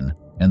again,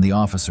 and the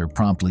officer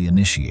promptly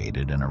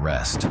initiated an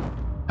arrest.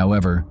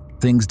 However,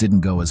 things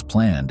didn't go as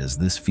planned as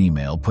this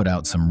female put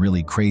out some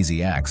really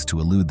crazy acts to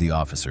elude the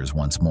officers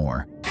once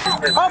more.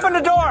 Open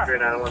the door!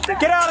 Get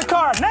out of the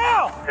car,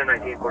 now!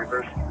 1019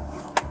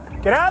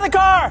 41st. Get out of the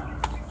car!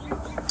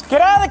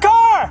 Get out of the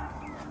car!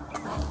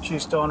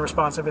 She's still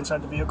unresponsive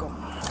inside the vehicle.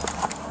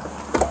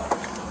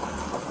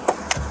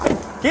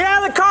 Get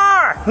out of the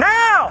car,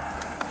 now!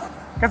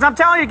 Because I'm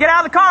telling you, get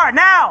out of the car,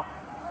 now!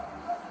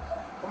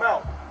 Come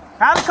out.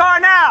 Out of the car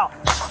now!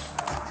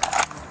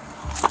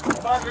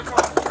 Come out of your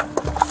car.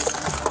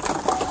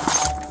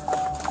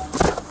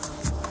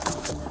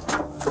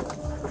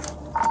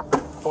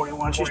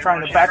 41, she's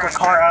trying to back her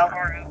car out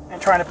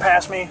and trying to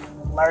pass me.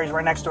 Larry's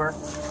right next to her.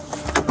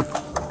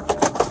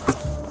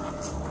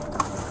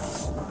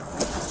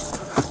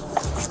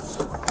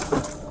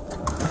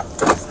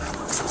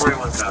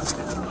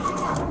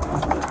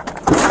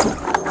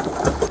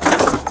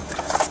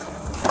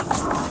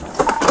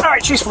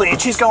 She's fleeing.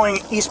 She's going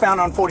eastbound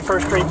on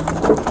 41st Street.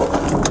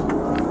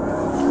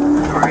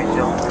 Alright,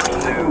 Jill,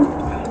 pursue.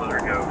 Just let her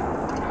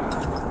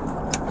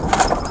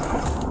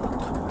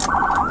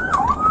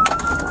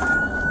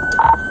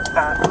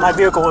go. My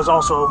vehicle was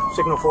also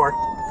signal for.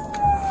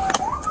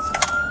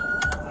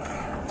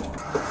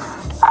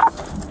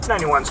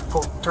 91's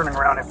turning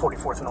around at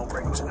 44th and Old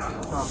Rings and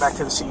back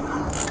to the scene.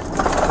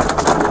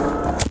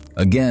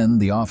 Again,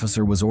 the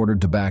officer was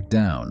ordered to back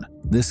down.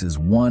 This is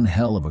one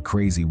hell of a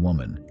crazy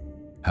woman.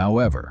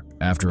 However,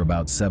 after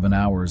about 7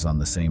 hours on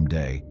the same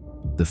day,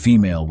 the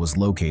female was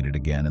located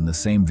again in the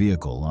same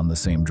vehicle on the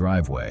same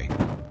driveway,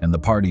 and the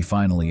party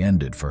finally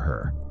ended for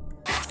her.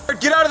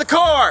 Get out of the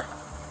car!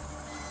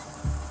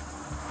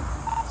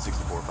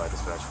 64-5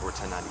 dispatch,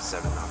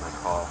 41097 on that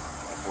call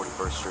at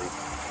 41st Street.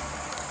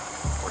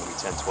 We're gonna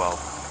be 1012.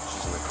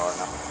 She's in the car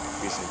now.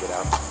 Reason to get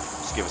out.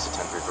 Just give us a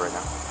 10-3 for right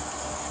now.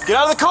 Get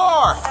out of the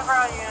car!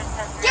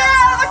 Get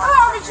out of the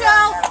car,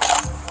 Michelle!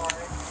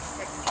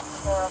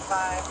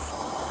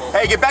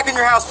 Hey, get back in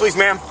your house, please,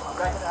 ma'am. I'm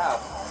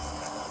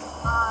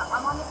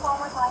on the phone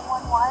with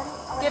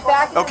 911. Get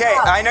back in Okay,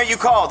 your house. I know you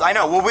called. I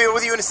know. We'll be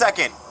with you in a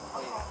second.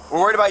 We're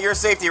worried about your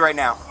safety right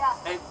now. Yeah.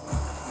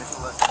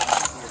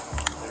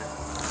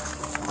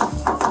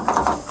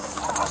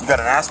 You got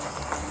an asthma?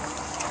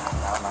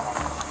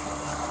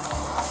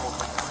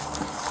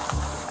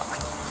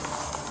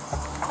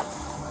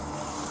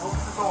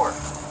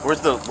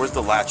 Where's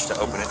the latch to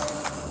open it?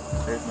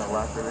 There's no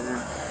latch over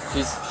here.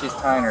 She's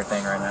tying her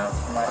thing right now.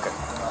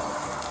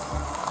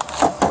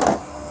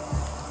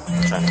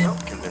 I'm trying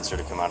to convince her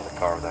to come out of the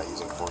car without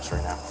using force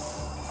right now.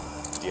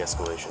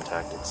 De-escalation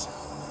tactics.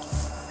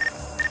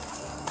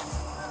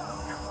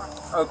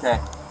 Okay.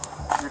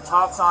 Your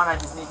top's on. I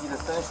just need you to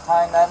finish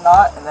tying that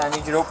knot, and then I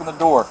need you to open the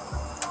door.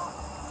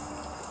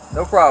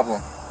 No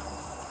problem.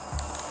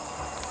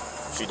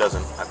 If she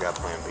doesn't, I've got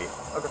plan B.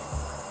 Okay.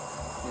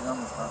 She's on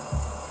this front.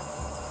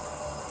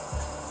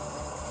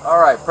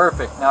 Alright,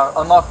 perfect. Now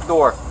unlock the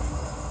door.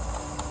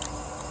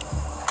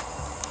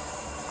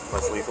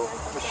 Less lethal?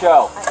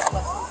 Michelle.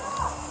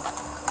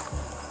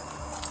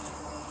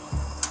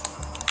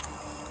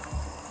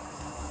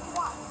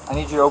 I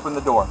need you to open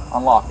the door.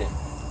 Unlock it.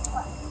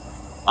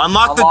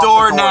 Unlock the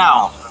door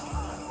now.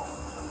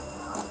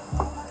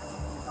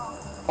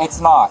 It's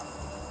not.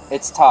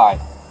 It's tied.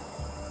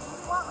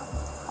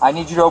 I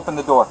need you to open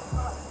the door.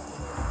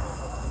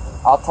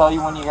 I'll tell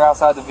you when you're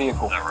outside the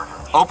vehicle.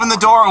 Open the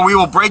door or we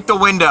will break the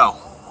window.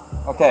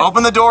 Okay.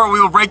 Open the door or we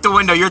will break the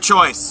window. Your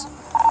choice.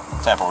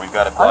 Temper, we've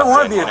got it. I don't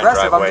want to be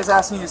aggressive. I'm just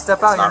asking you to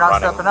step out and you're not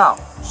stepping out.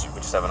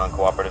 We just have an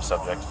uncooperative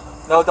subject.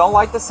 No, don't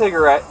light the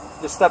cigarette.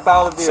 Just step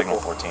out of the vehicle.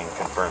 Signal 14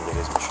 confirmed it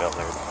is Michelle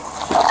there.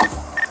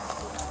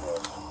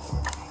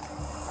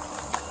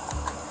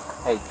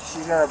 Hey,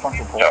 she's got a bunch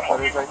of bolt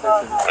cutters right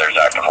there. There's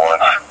active one.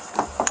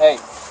 Hey.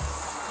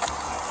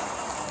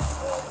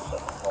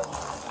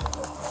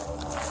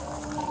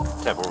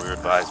 Temper, we were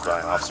advised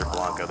by Officer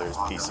Blanca there's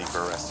PC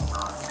for arrest.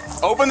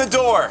 Open the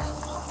door.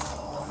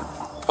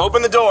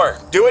 Open the door.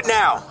 Do it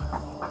now.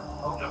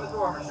 Open the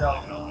door,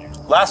 Michelle.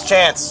 Last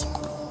chance.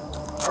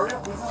 Hurry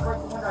up. Please don't break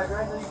the window. I'd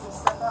rather you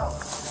just step out.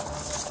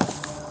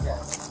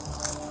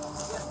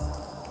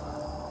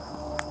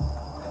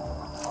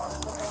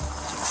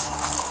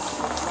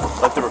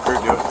 Let the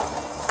recruit do it.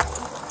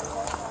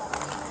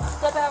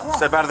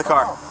 Step out of the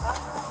car.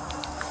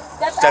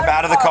 Step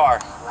out of the car.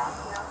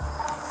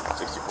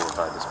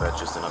 64-5 dispatch,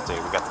 just an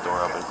update. We got the door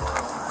open.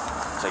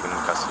 Taking him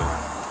into custody.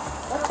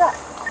 What's that?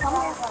 Come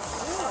on.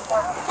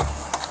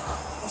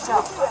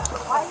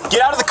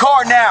 Get out of the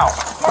car now.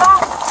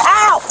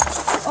 Ow!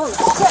 Oh,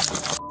 shit.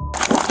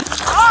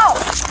 Ow!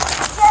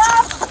 Get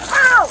off!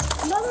 Ow!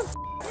 Another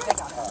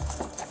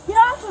Get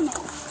off of me!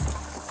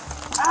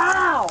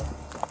 Ow!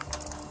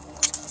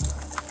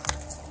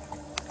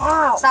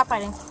 Ow! Stop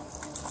fighting.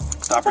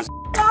 Stop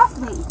resisting. Get off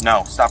me!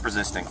 No, stop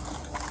resisting.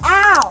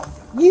 Ow!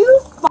 You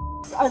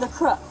are the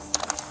crooks.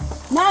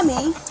 Not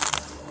me.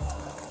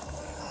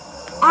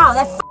 Ow,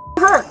 that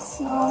hurts.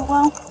 Oh,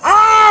 well.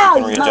 Ow!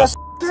 You Readjust.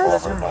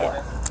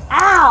 motherfucker.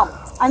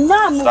 Ow! I'm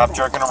not moving. Stop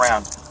jerking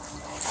around.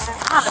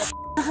 Ow,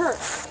 that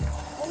hurts.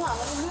 Hold on,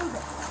 let me move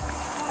it.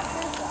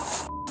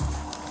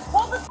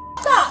 Hold the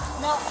up!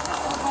 No.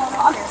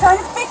 I'm trying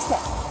to fix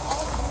it.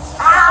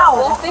 Ow!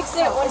 We'll fix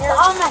it when you're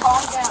on my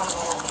calm down.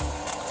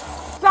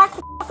 Back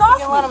the off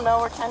You can let them know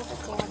we're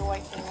 10:15 with the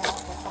white thing.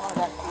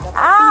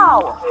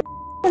 Ow!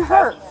 It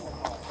hurts.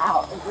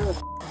 Ow, it really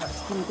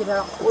hurts. Can you get it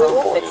out?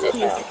 We'll fix it.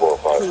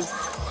 Please.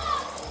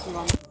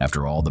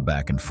 After all the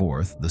back and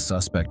forth, the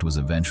suspect was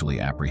eventually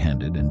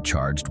apprehended and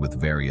charged with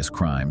various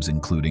crimes,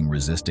 including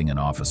resisting an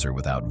officer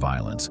without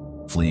violence,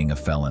 fleeing a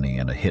felony,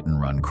 and a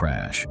hit-and-run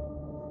crash.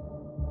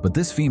 But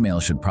this female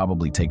should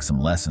probably take some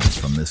lessons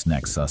from this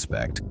next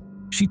suspect.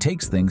 She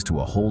takes things to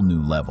a whole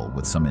new level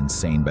with some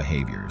insane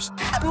behaviors.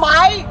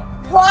 My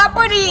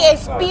property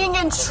is being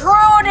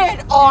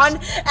intruded on,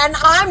 and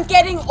I'm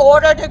getting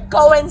ordered to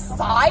go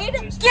inside?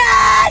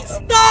 Get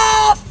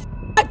the f***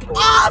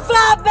 off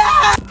of me!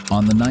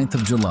 On the 9th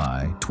of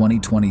July,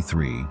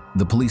 2023,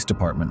 the police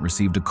department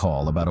received a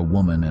call about a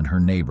woman and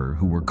her neighbor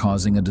who were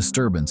causing a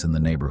disturbance in the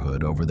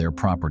neighborhood over their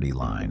property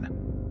line.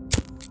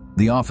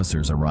 The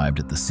officers arrived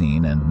at the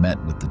scene and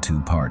met with the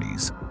two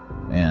parties.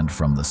 And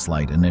from the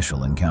slight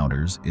initial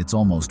encounters, it's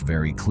almost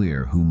very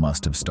clear who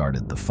must have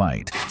started the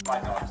fight.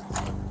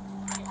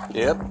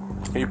 Yep.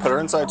 Can you put her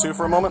inside too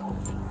for a moment?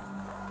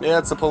 Yeah,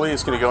 it's the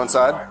police. Can you go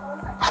inside?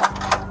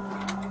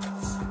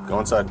 Go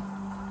inside.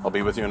 I'll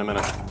be with you in a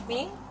minute.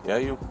 Me? Yeah,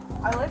 you.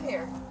 I live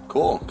here.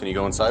 Cool. Can you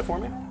go inside for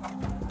me?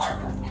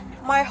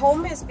 My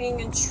home is being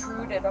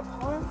intruded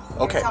upon.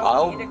 Okay, You're telling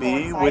I'll me to go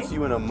be inside? with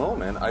you in a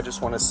moment. I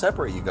just want to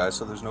separate you guys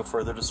so there's no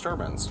further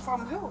disturbance.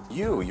 From who?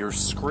 You're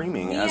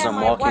screaming Me as and I'm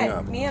my walking wife.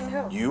 up. Me and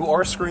who? You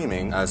are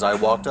screaming as I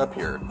walked up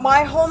here.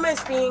 My home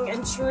is being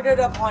intruded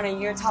upon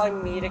and you're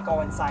telling me to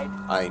go inside.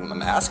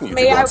 I'm asking you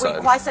May to go I inside.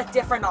 request a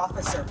different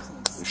officer, please?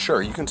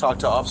 Sure, you can talk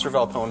to Officer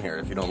Valpone here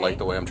if you don't like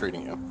the way I'm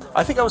treating you.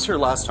 I think I was here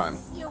last time.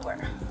 You were.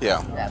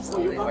 Yeah. You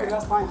absolutely were.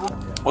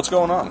 What's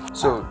going on?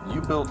 So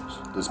you built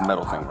this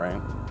metal thing, right?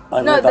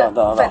 I made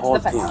the whole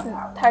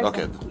thing.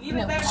 Okay.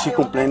 She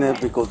complained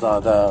because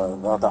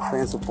the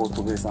fence is supposed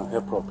to be on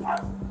her property.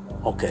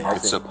 Okay.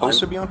 It's supposed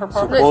to be on her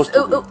property? Supposed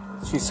to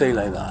be. She say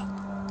like that.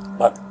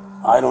 But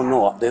I don't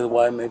know. That's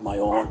why I made my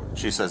own.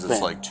 She says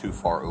it's like too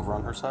far over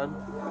on her side?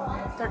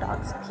 Their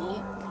dogs pee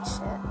and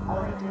shit.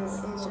 All they do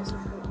is just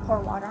pour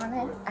water on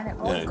it, and it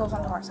always goes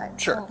onto our side.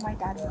 Sure. So my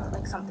dad put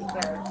like something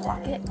there to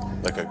block it.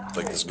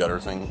 Like this gutter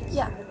thing?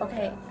 Yeah.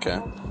 Okay.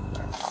 Okay.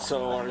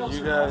 So are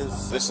you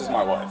guys... This is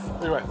my wife.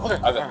 You're right.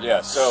 Okay.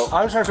 Yeah, so...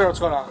 I'm trying to figure out what's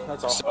going on,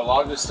 that's all. So a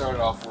lot of this started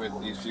off with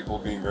these people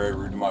being very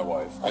rude to my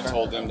wife. I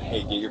told them,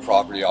 hey, get your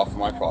property off of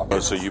my property. Oh,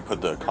 so you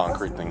put the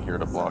concrete thing here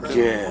to block it?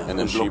 Yeah. And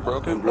then she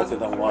broke it? And blocked the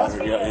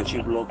water, yeah, and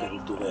she blocked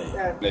it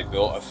today. They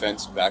built a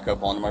fence back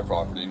up onto my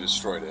property and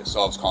destroyed it.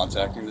 So I was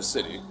contacting the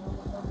city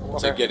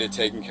to get it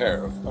taken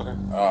care of. Okay.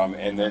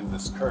 And then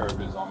this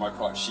curb is on my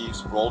property.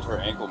 She's rolled her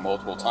ankle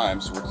multiple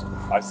times.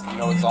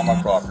 It's on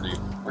my property.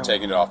 We're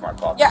taking it off my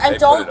property. Yeah, and They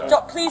put it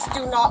up. please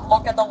do not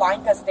look at the line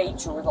because they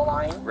drew the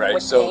line. Right,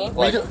 with so, paint.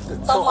 like-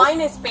 the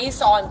line is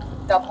based on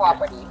the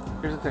property.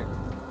 Here's the thing.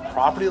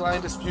 Property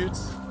line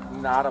disputes,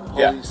 not a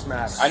police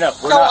matter. I know.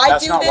 So I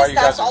do this,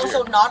 that's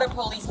also not a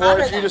police Well,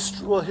 matter. if you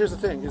then. well, here's the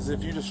thing: is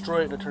if you destroy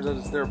it and it turns out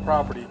it's their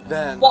property,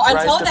 then Well, right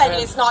until to then,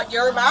 defend- it's not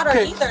your matter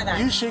Okay, either.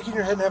 Then you shaking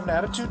your head and have an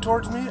attitude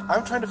towards me.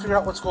 I'm trying to figure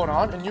out what's going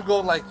on, and you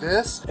go like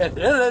this and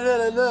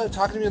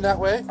talking to me in that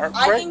way.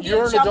 I think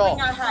you're an jumping adult.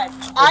 ahead.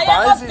 I am a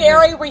Advising me-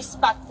 very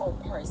respectful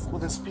person. Well,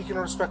 then speak in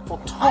a respectful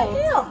tone. I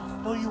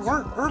am. No, you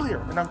weren't earlier,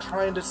 and I'm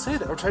trying to say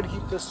that. I'm trying to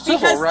keep this civil,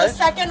 Because right? the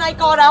second I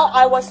got out,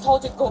 I was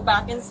told to go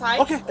back inside.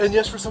 Okay, and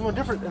yes, for someone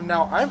different. And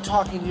now I'm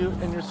talking to you,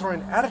 and you're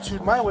throwing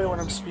attitude my way when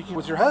I'm speaking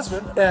with your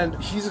husband, and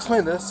he's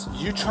explained this.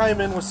 You chime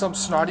in with some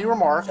snotty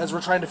remark as we're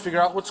trying to figure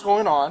out what's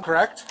going on,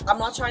 correct? I'm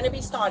not trying to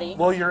be snotty.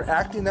 Well, you're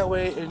acting that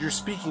way, and you're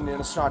speaking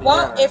in a snotty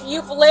Well, manner. if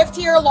you've lived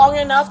here long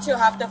enough to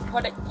have to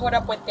put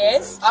up with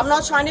this, I'm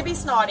not trying to be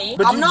snotty.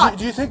 But I'm not.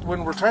 Do you think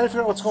when we're trying to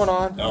figure out what's going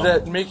on, No.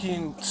 that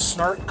making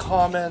snark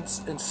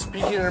comments and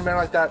speaking in a manner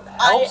like that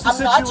I'm helps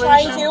the not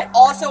situation? trying to.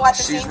 Also, at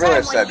the She's same really time,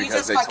 upset when you because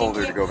just they fucking told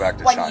her to came, go back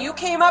to when China. you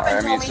came up and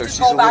I told mean, me so to she's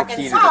go a little back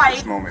heated inside, at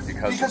this moment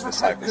because of this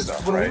type of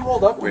stuff, when we right?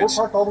 rolled up, we were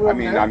parked all the way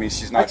over there. I mean,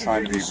 she's not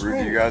trying to be rude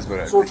to you guys,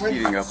 but the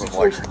heating up of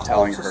like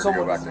telling her to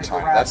go back to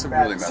China, that's a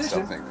really messed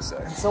up thing to say.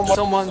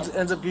 Someone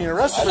ends up getting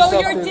arrested. so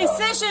your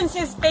decisions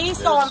is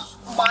based on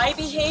my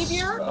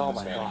behavior. Oh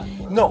my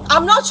god. No.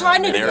 I'm not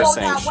trying to They're go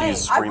saying that way.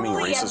 she's I screaming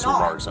really racist am not.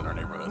 remarks in our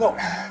neighborhood. No.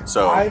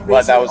 So,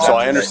 But that was so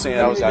I after understand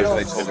that was after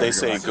they if told they her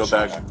say to go go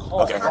back. back.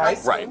 Okay, Have I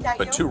right.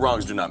 But two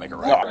wrongs do not make a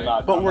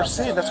right. But we're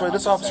saying that's why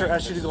this officer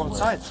asked you to go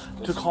inside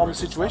to calm the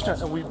situation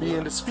and we'd be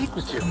in to speak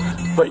with you.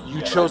 But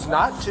you chose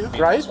not to,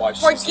 right?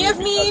 Forgive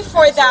me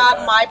for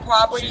that. My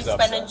property's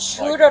been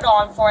intruded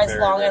on for as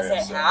long as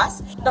it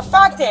has. The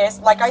fact is,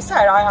 like I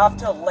said, I have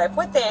to live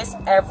with this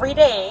every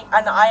day,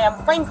 and I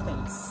am frankly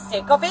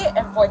sick of it.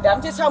 And for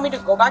them to tell me to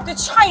go back to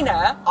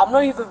China, I'm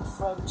not even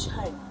from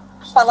China.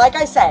 But like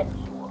I said,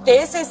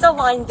 this is the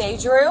line they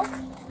drew.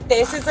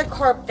 This is the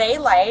curb they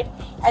laid,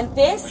 and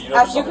this,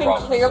 as you can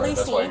clearly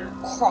see,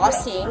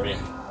 crossing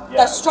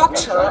the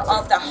structure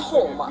of the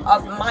home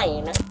of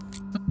mine.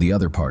 The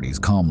other parties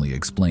calmly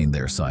explained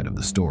their side of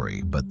the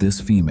story, but this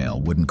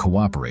female wouldn't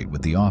cooperate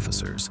with the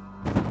officers.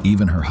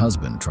 Even her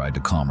husband tried to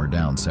calm her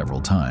down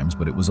several times,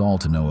 but it was all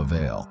to no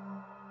avail.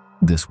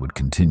 This would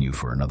continue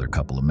for another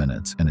couple of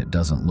minutes, and it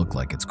doesn't look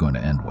like it's going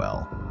to end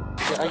well.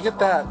 Yeah, I get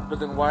that, but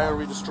then why are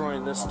we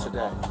destroying this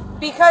today?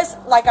 Because,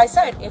 like I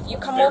said, if you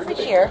come over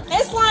here,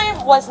 this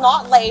line was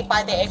not laid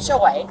by the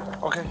HOA.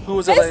 Okay, who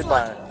was it laid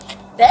by?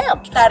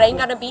 Damn, that ain't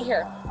gonna be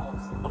here.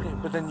 Okay,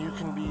 but then you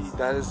can be,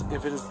 that is,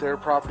 if it is their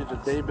property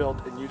that they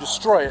built and you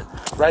destroy it,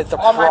 right?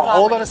 On my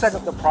Hold on property. a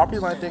second, the property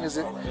line thing is,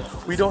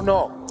 we don't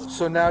know.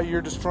 So now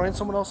you're destroying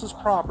someone else's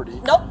property.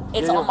 Nope,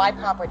 it's Yeah, on my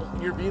property.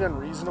 You're being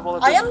unreasonable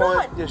at I this am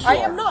point? not. Yes, you I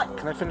are. am not.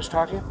 Can I finish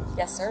talking?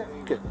 Yes, sir.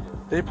 Okay.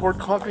 They poured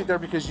concrete there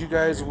because you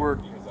guys were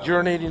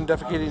urinating and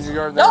defecating in your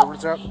yard? No,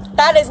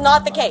 that is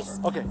not the case.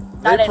 Okay.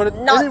 That is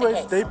not anyways,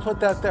 the case. they put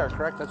that there,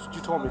 correct? That's what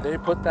you told me. They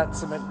put that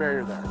cement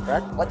barrier there,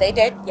 correct? What they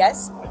did,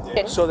 yes.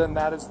 So then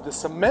that is, the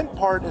cement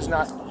part is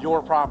not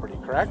your property,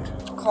 correct?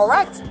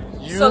 Correct.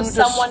 You so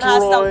someone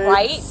has the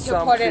right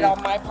to put it something.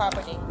 on my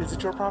property. Is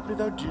it your property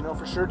though? Do you know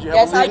for sure? Do you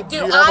Yes, have a I legal, do.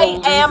 Do you have I a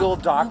legal am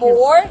document?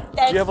 more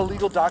than. Do you have a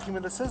legal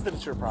document that says that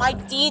it's your My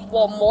property? deed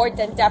will more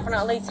than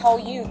definitely tell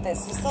you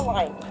this is the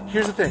line.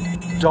 Here's the thing.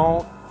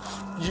 Don't.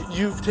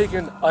 You've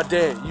taken a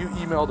day. You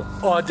emailed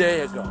a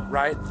day ago,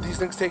 right? These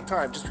things take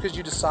time. Just because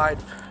you decide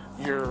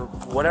you're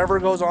whatever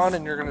goes on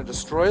and you're going to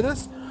destroy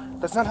this,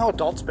 that's not how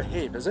adults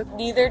behave, is it?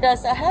 Neither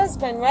does a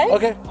husband, right?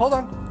 Okay, hold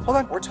on.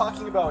 We're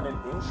talking about an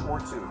inch or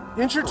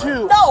two. Inch or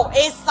two? No,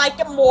 it's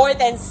like more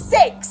than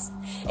 6.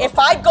 If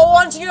I go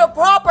onto your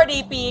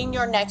property, being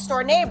your next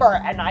door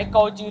neighbor, and I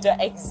go do the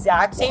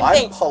exact same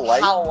thing, I'm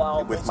polite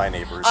how with my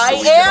neighbors. I so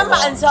we get am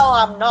along. until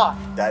I'm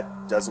not.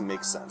 That doesn't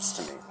make sense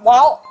to me.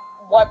 Well,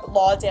 what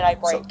law did I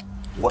break?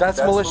 That's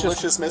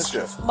malicious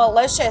mischief.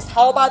 Malicious.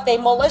 How about they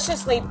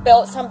maliciously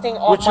built something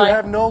on Which you my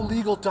have no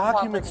legal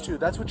documents to.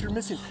 That's what you're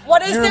missing.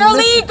 What is You're their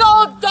missing-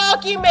 legal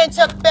document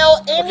to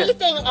build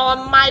anything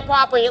on my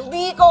property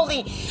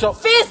legally,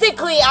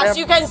 physically, as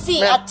you can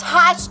see, ma'am.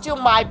 attached to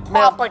my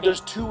property?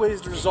 There's 2 ways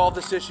to resolve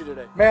this issue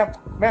today. Ma'am,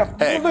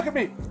 you look at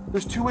me.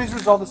 There's 2 ways to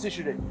resolve this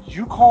issue today.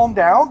 You calm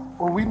down,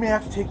 or we may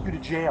have to take you to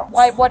jail.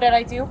 Why? What did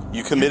I do?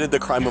 You committed the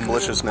crime of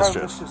malicious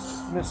mischief.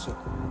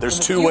 There's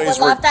 2 You ways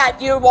would love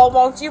that. You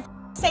won't you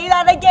say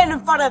that again in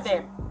front of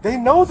them? They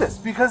know this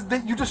because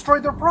you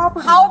destroyed their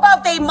property. How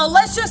about they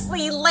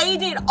maliciously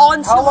laid it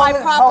onto How my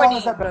long property?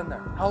 has that been in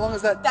there? How long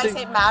has that Does thing?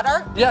 it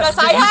matter? Yes, Because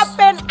I because have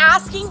been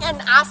asking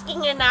and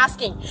asking and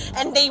asking,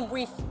 and they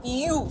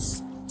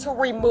refuse to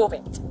remove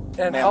it.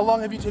 And how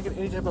long have you taken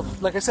any type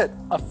of, like I said,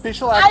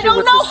 official action I don't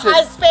with know, the city?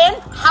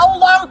 husband. How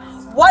long?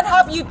 What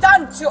have you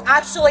done to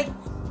actually?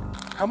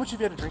 How much have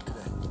you had to drink today?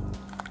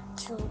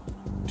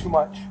 Too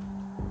much.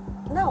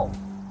 No.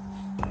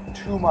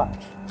 Too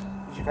much.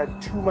 You've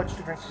had too much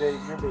to drink today.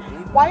 You're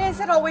behaving. Why is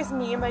it always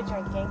me and my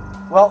drinking?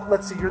 Well,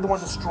 let's see. You're the one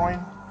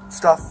destroying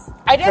stuff.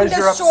 I didn't because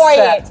you're destroy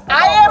upset it.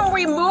 I am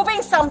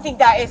removing something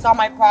that is on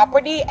my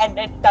property, and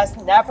it does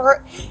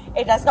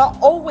not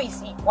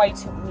always equate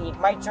to me,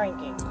 my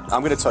drinking.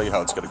 I'm going to tell you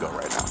how it's going to go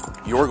right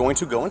now. You are going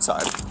to go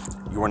inside.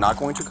 You are not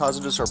going to cause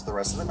a disturbance the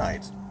rest of the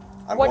night.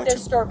 What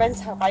disturbance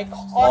have I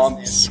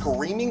caused?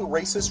 Screaming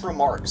racist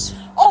remarks.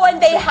 Oh,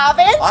 and they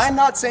haven't? I'm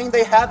not saying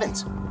they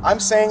haven't. I'm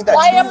saying that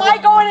Why am I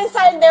going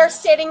inside and they're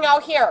sitting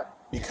out here?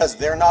 because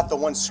they're not the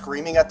ones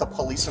screaming at the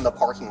police in the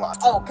parking lot.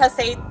 Oh, because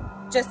they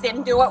just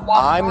didn't do it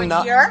while you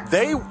were here?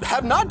 They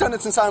have not done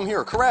it since I'm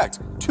here, correct.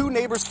 2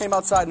 neighbors came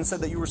outside and said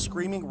that you were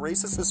screaming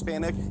racist,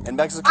 Hispanic, and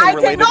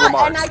Mexican-related I did not,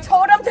 remarks. and I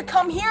told them to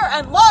come here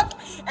and look,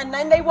 and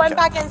then they went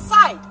back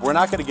inside. We're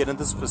not going to get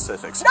into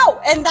specifics. No,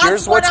 and that's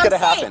Here's what what's I'm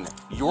going to saying.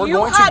 happen. You're You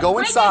going to had go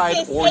inside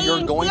witnesses or you're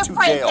saying going to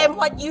different jail. than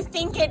what you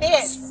think it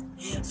is.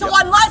 So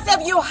unless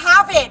if you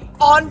have it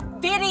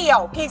on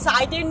video, because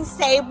I didn't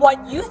say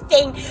what you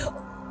think.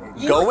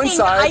 Go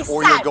inside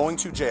or said. you're going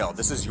to jail.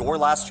 This is your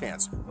last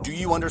chance. Do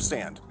you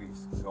understand?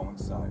 Please, go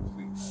inside,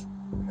 please.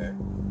 Okay?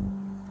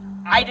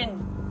 I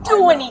didn't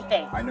do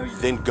anything. I know you.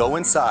 Then go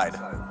inside.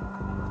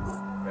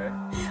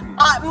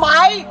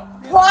 My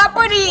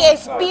property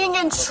is being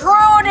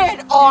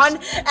intruded on,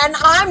 and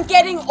I'm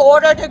getting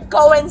ordered to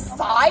go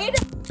inside?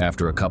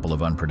 After a couple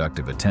of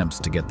unproductive attempts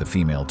to get the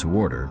female to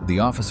order, the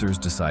officers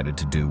decided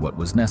to do what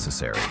was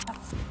necessary.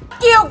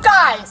 You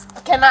guys!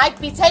 Can I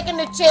be taken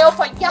to jail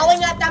for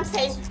yelling at them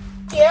saying,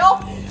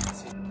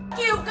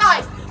 you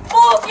guys!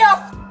 Move your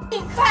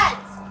f***ing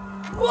fence!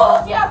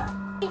 Move your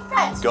f***ing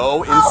fence!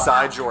 Go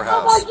inside your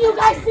How house. about you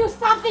guys do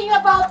something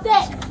about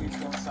this?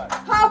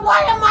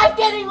 Why am I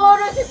getting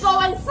orders to go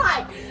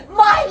inside?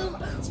 My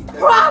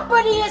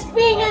property is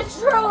being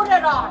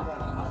intruded on!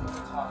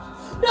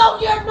 No,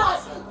 you're not!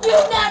 You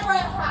never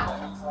have!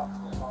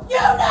 You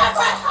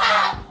never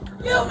have!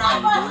 You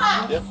never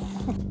have!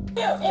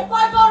 If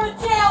I go to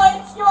jail,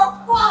 it's your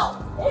fault!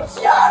 It's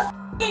your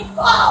f***ing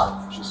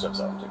fault! She steps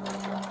out and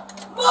takes a look.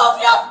 Move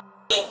your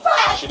f***ing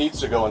fence! She needs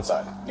to go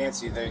inside.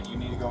 Nancy, you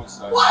need to go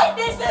inside. Why?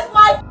 This is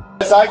my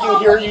Because I can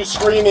hear you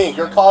screaming.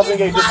 You're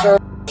causing a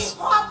disturbance.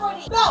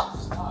 property! No!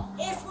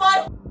 It's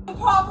my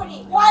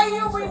property! Why are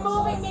you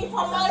removing me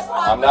from my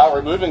property? I'm not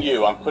removing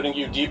you. I'm putting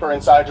you deeper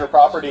inside your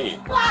property.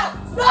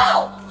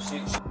 No!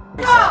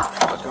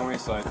 Let's go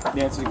inside.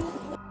 Nancy.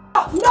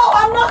 No,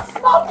 I'm not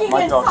smoking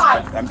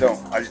inside!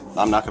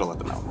 I'm not going to let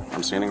them out.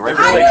 I'm standing right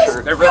I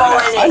here. didn't do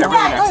anything.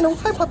 I know.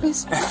 Hi,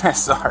 puppies.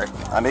 Sorry.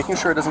 I'm making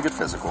sure it doesn't get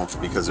physical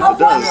because if What it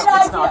does, did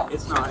I do?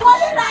 It's not. What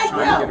did I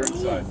Trying to do?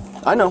 get her inside.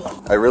 I know.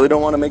 I really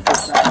don't want to make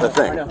this a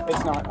thing. I know.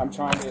 It's not. I'm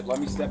trying to. Let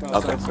me step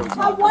outside so it's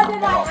But not. what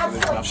did I So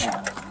there's actually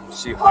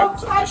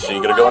nothing. She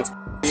ain't gonna go inside.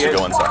 She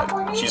go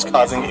inside. She's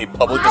causing a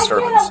public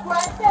disturbance.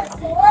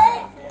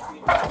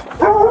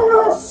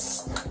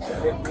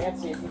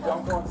 Nancy, if you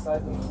don't go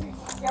inside, then please.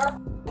 It's your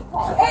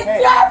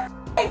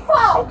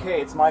fault!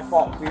 Okay, it's my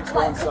fault. Please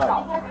go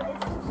inside.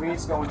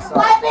 Please go inside.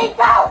 Let me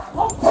go!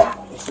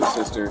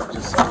 Sister,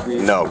 just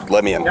No,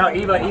 let me in. No,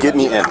 Eva, Get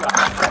me in.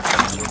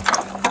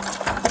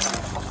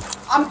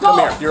 I'm Come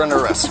going. here. You're under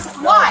arrest.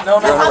 Why?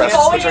 You're Because under I'm arrest.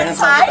 going Put your hands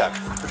behind your inside. back.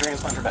 Put your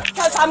hands behind your back.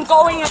 Because I'm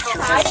going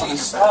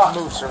inside.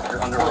 Move, sir.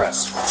 You're under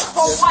arrest.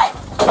 For what?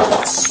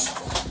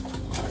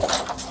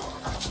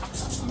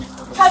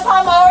 Because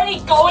I'm already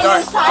going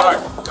inside.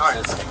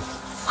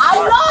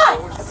 I'm not.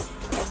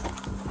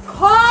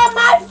 Call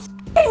my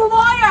f***ing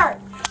lawyer.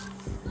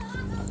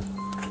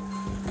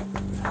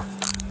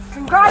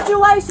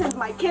 Congratulations,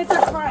 my kids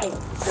are trained.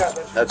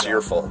 That's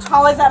your fault.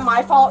 How is that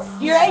my fault?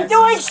 You ain't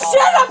doing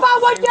shit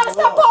about what you're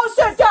supposed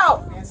to do.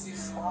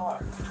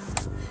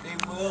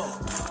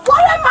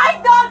 What am I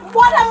doing?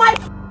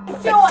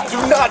 Do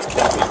not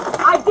kick me.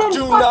 I didn't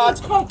Do fucking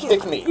not kick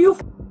kick me. You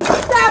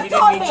stepped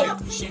on me.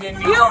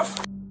 You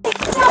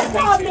stepped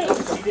on me.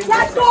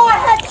 Just go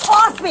ahead,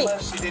 toss me.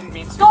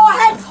 Go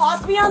ahead,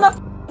 toss me on the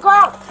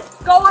ground.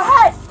 Go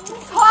ahead,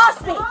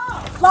 toss me.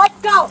 Let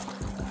go.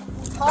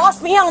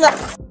 Toss me on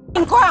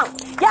the ground.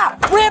 Yeah,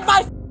 rip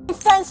my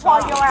fence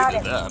while you're at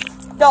it.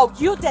 No,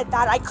 you did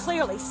that. I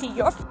clearly see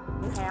your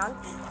hand.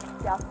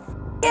 Yeah.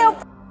 You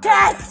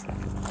bitch.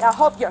 I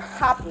hope you're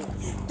happy.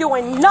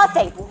 Doing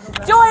nothing.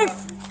 Doing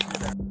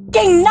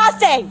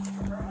nothing.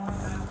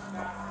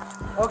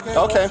 Okay. Okay.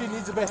 Well, she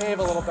needs to behave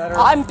a little better.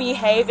 I'm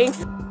behaving.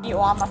 You,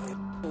 I'm a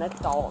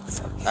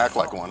adult. Act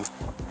like one.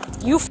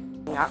 You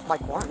act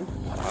like one.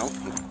 Well,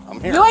 I'm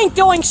here. You ain't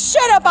doing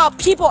shit about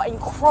people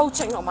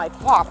encroaching on my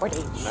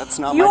property. That's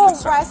not you my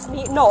concern. arrest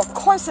me. No, of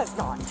course it's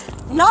not.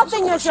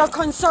 Nothing is your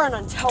concern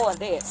until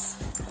it is.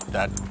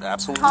 That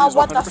absolutely How, is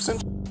what 100%. the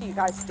f do you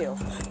guys do?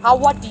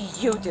 What do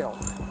you do?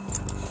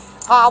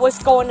 I was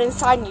going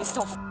inside and you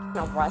still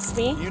arrest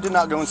me? You did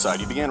not go inside.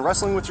 You began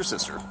wrestling with your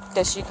sister.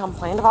 Did she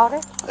complain about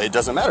it? It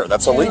doesn't matter.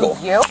 That's illegal.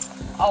 You?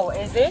 Oh,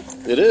 is it?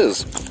 It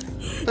is.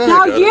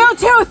 Now you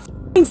two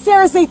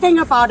seriously think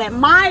about it.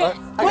 My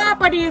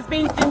property is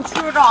being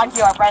intruded on.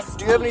 You arrest.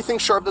 Do you have anything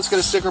sharp that's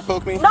going to stick or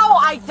poke me? No,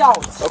 I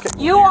don't. Okay.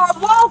 You are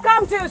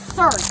welcome to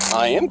search.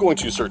 I am going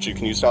to search you.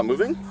 Can you stop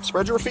moving?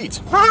 Spread your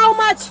feet. How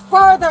much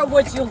further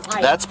would you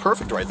like? That's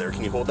perfect right there.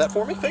 Can you hold that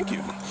for me? Thank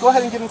you. Go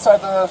ahead and get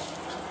inside the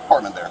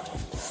apartment there.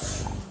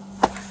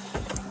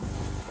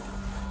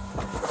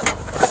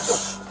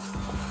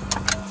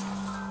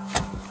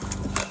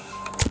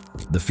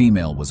 The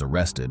female was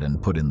arrested and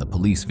put in the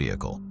police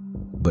vehicle.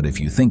 But if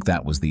you think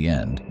that was the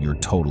end, you're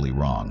totally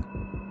wrong.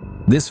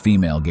 This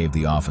female gave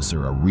the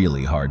officer a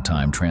really hard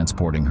time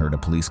transporting her to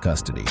police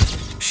custody.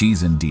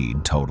 She's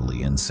indeed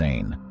totally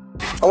insane.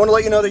 I want to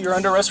let you know that you're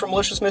under arrest for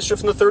malicious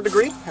mischief in the 3rd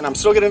degree, and I'm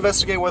still going to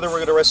investigate whether we're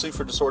going to arrest you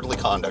for disorderly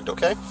conduct,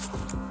 okay?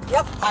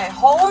 Yep, my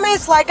home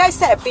is, like I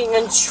said, being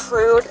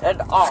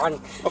intruded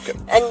on. Okay.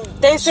 And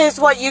this is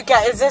what you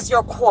get. Is this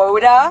your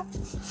quota?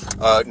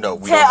 No,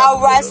 we to don't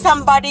have arrest quotas.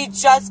 somebody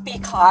just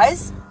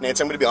because?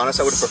 Nancy, I'm going to be honest,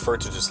 I would have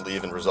preferred to just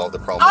leave and resolve the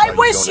problem. I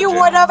wish you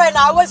would have, and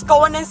I was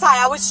going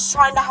inside. I was just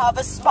trying to have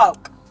a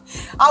smoke.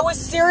 I was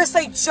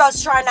seriously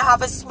just trying to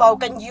have a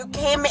smoke, and you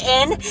came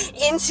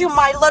into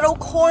my little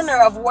corner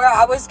of where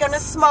I was going to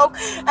smoke,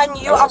 and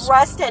you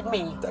arrested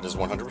me. That is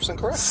 100%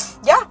 correct.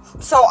 Yeah,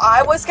 so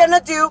I was going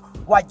to do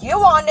what you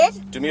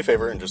wanted. Do me a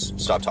favor and just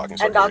stop talking.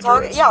 So And not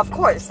talking. Yeah, of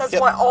course. That's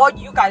what all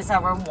you guys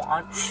ever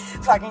want.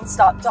 Fucking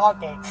stop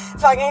talking.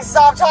 Fucking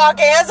stop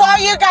talking. That's all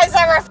you guys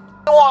ever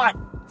want.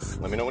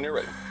 Let me know when you're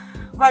ready.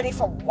 Ready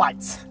for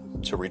what?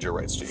 To read your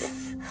rights to you.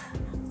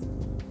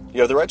 You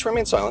have the right to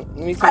remain silent.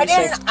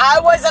 I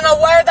wasn't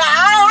aware that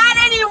I had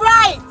any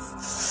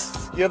rights.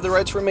 You have the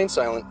right to remain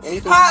silent.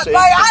 Anything But you say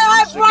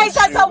I have rights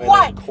as a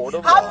what?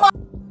 How my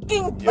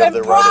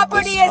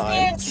property is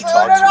being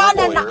intruded on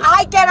and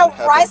I get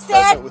arrested?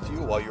 Present with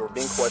you while you are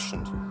being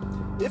questioned.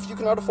 If you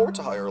cannot afford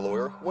to hire a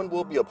lawyer, one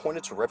will be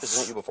appointed to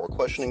represent you before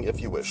questioning if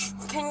you wish.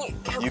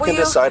 You can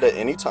decide at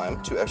any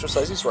time to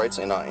exercise these rights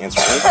and not answer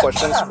any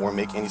questions or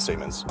make any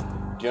statements.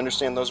 Do you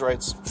understand those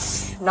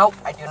rights? Nope,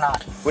 I do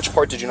not. Which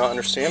part did you not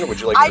understand, or would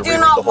you like me to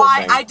reread the whole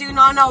thing? I do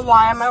not know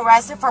why I'm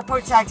arrested for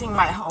protecting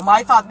my home.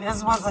 I thought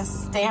this was a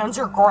stand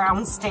your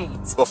ground state.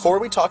 Before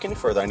we talk any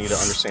further, I need to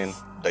understand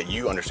that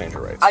you understand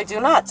your rights. I do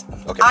not.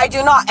 Okay. I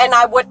do not, and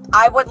I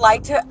would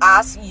like to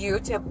ask you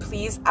to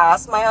please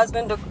ask my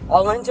husband to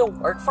call in to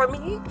work for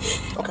me.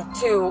 Okay.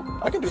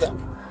 I can do that.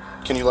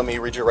 Can you let me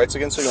read your rights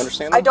again so you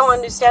understand them? I don't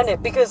understand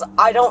it because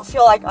I don't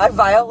feel like I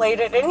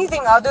violated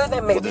anything other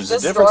than maybe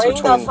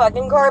destroying the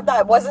fucking curb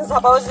that wasn't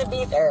supposed to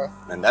be there.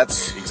 And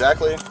that's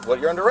exactly what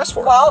you're under arrest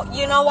for. Well,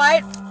 you know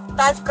what?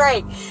 That's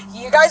great.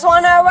 You guys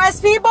want to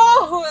arrest people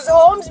whose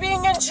home's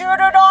being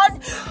intruded on?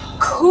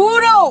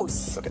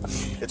 Kudos. Okay.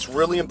 It's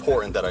really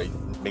important that I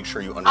make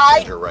sure you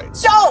understand your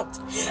rights.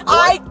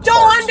 I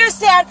don't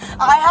understand.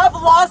 I have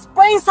lost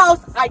brain cells.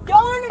 I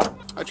don't.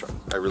 I tried.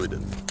 I really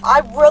did.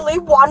 I really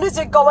wanted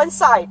to go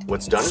inside.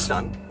 What's done is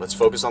done. Let's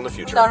focus on the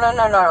future. No.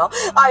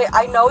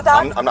 I know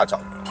that. I'm not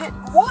talking.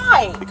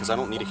 Why? Because I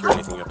don't need to hear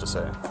anything you have to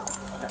say.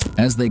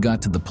 As they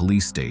got to the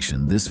police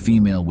station, this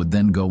female would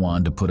then go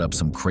on to put up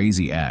some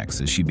crazy acts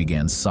as she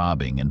began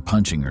sobbing and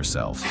punching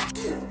herself.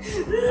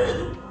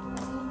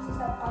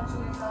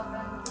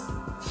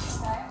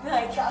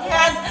 can't.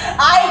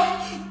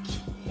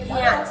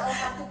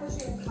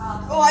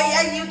 Well,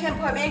 yeah, you can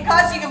put me in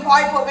cuffs, you can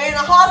probably put me in a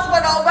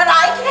hospital, but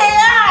I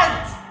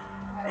can't!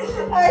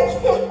 I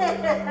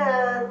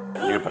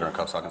can't. You can put her in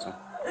cuffs, Hawkinson.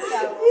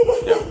 Yeah.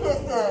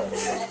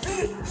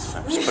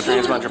 Just put your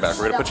hands behind your back.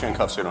 We're going to put you in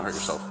cuffs so you don't hurt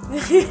yourself.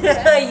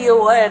 You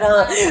would,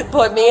 huh?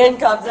 Put me in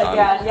cuffs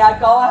again. Yeah,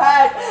 go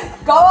ahead.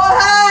 Go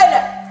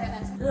ahead!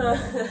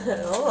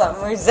 Oh,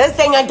 I'm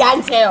resisting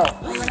again, too.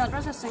 You're not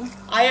resisting.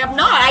 I am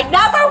not. I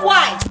never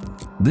was!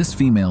 This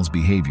female's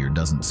behavior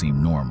doesn't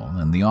seem normal,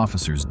 and the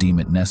officers deem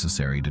it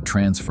necessary to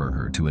transfer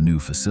her to a new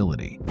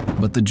facility.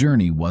 But the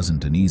journey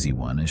wasn't an easy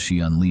one, as she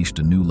unleashed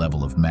a new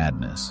level of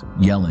madness,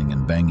 yelling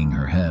and banging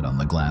her head on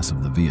the glass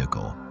of the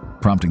vehicle,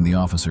 prompting the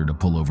officer to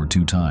pull over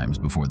 2 times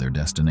before their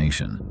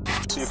destination.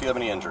 See if you have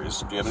any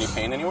injuries. Do you have any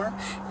pain anywhere?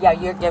 Yeah,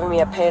 you're giving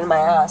me a pain in my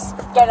ass.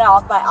 Get it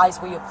off my eyes,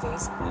 will you,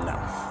 please? No.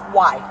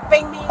 Why?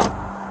 Bang me.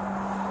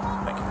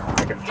 Thank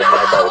you.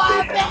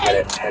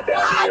 Head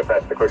down to your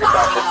best, the quickest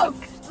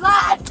option.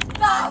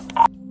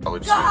 Probably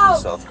just leave the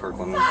South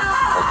Kirkland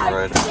parking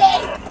ride.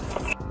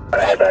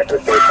 Head back to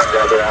the station,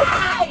 grab her out.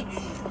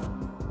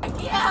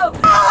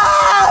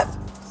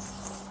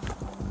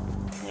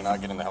 You're not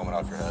getting the helmet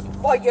off your head.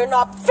 Well, you're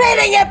not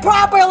fitting it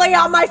properly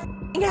on my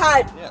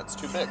head. Yeah, it's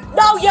too big.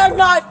 No, you're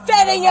not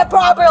fitting it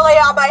properly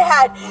on my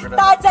head.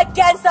 That's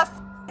against the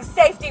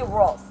safety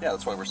rules. Yeah,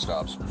 that's why we're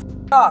stopped.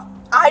 Stop.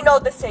 I know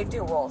the safety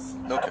rules.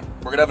 Okay.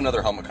 We're going to have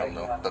another helmet come,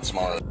 though. That's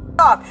smaller.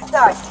 Stop.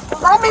 Sorry.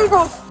 Let me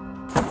go.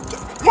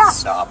 Yeah.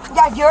 Stop.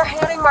 Yeah, you're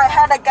hitting my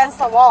head against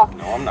the wall.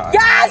 No, I'm not.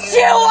 Yes,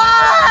 you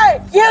are!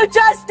 You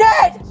just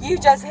did! You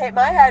just hit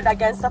my head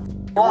against the wall.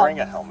 You're wearing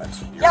a helmet.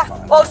 You're yeah.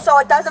 fine. Oh, so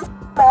it doesn't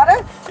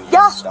matter?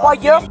 Yeah. Well,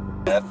 you're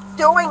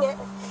doing it.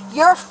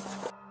 You're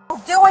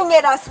doing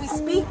it as we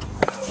speak.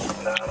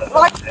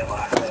 Like,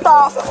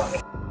 stop.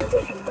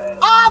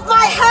 Off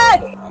my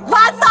head!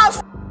 Let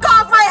the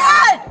off my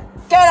head!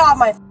 Get off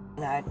my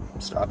head.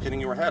 Stop hitting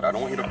your head. I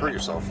don't want you to hurt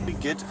yourself. We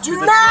get to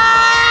the... No!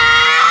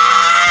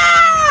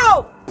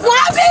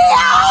 Let me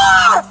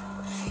off!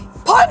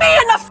 Put me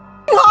in the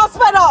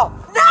hospital!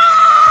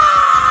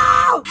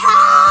 No!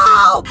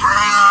 Help!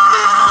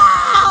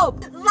 Help!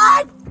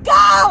 Let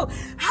go!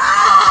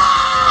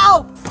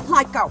 Help!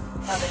 Let go.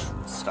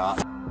 Stop.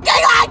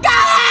 Let go!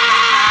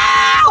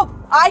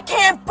 I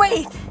can't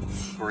breathe.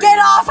 Get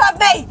off of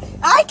me!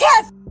 I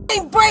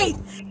can't breathe!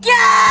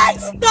 Get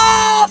the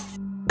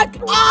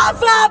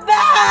off of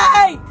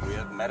me! We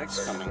have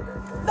medics coming.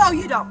 No,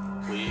 you don't.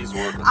 Please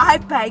work with me. I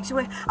begged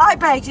you. I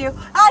begged you.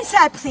 I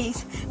said,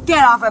 please,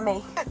 get off of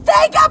me.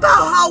 Think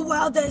about how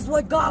well this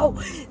would go.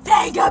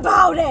 Think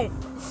about it.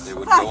 It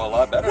would go a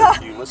lot better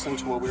if you listened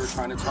to what we were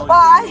trying to tell you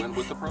when you went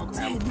with the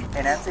program.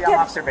 Hey Nancy, I'm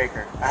Officer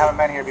Baker. I haven't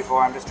been here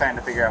before. I'm just trying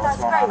to figure out what's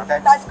going on, okay?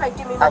 That's great.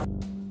 Give me my...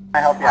 I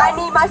help you out. I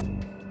need my...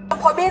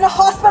 Put me in the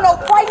hospital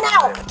right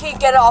now. Can you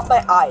get it off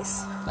my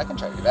eyes? I can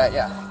try to do that,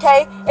 yeah.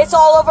 Okay? It's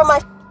all over my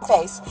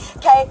face.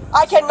 Okay?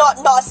 I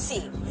cannot not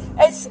see.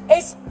 It's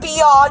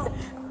beyond,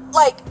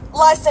 like,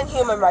 less than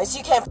human rights.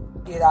 You can't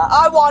do that.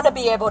 I want to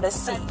be able to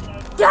see.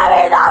 Get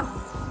me the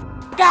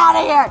out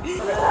of here!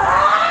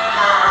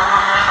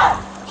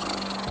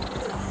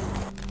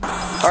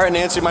 All right,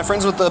 Nancy, my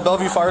friends with the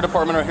Bellevue Fire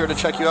Department are here to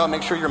check you out,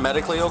 make sure you're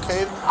medically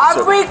okay.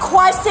 I'm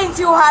requesting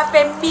to have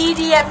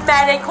immediate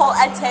medical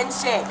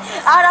attention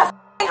at a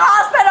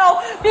hospital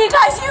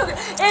because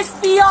it's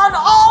beyond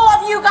all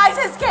of you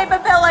guys'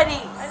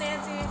 capabilities. Hi,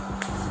 Nancy.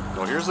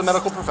 Well, here's the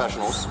medical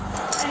professionals.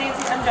 Hi,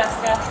 Nancy. I'm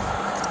Jessica.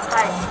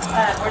 Hi.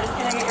 We're just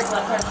gonna get your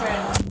blood pressure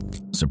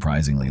and...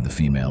 Surprisingly, the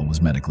female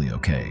was medically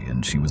okay,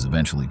 and she was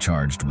eventually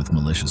charged with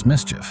malicious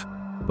mischief.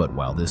 But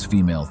while this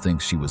female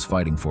thinks she was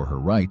fighting for her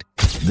right,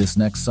 this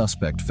next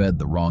suspect fed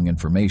the wrong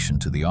information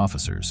to the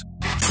officers.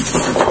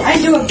 I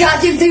didn't do a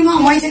goddamn thing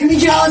wrong. Why are you taking me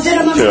to jail? I did.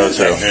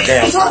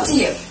 I'm talk to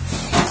you.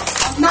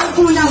 I'm not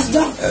going down.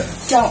 Don't.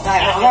 I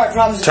have heart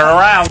problems. Turn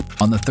around.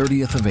 On the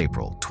 30th of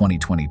April,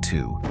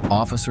 2022,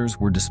 officers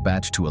were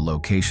dispatched to a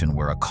location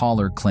where a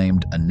caller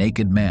claimed a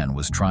naked man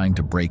was trying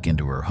to break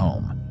into her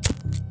home.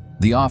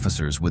 The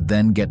officers would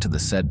then get to the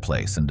said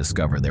place and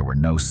discover there were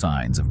no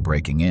signs of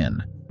breaking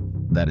in.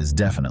 That is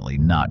definitely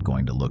not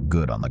going to look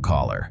good on the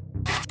caller.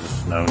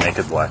 No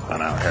naked black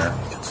men out here.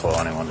 Can slow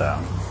anyone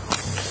down.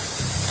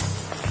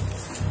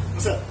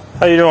 What's up?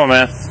 How you doing,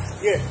 man?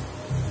 Yeah.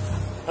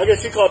 I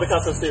guess she called the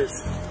cops upstairs.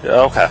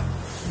 Yeah, okay.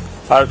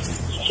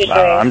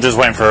 I'm just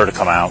waiting for her to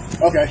come out.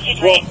 Okay.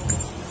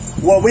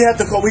 Well, we have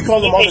to call. We call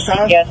them all the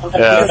time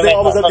because they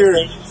always up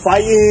there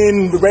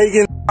fighting,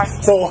 Reagan.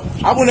 So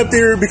I went up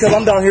there because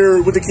I'm down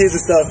here with the kids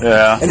and stuff.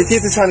 Yeah. And the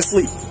kids are trying to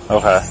sleep.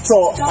 Okay.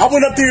 So I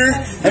went up there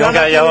and I'm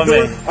not yelling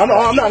at me. I'm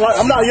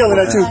not yelling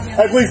at you.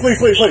 Hey, please.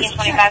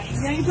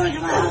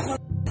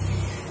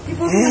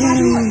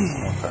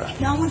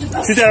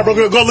 She said I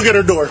broke. Go look at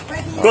her door.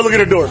 Go look at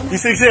her door. You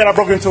see, she said I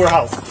broke into her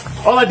house.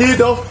 All I did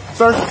though,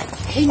 sir.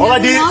 All I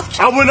did,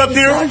 I went up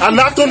there. I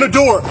knocked on the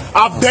door.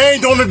 I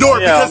banged on the door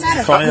because.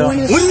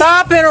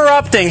 Stop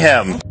interrupting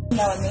him.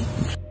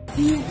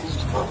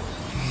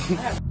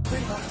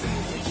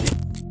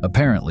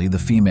 Apparently, the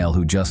female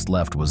who just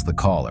left was the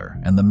caller,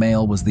 and the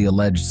male was the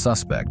alleged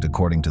suspect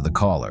according to the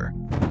caller.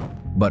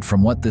 But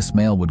from what this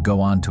male would go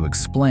on to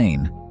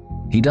explain,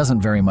 he doesn't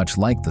very much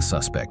like the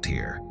suspect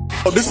here.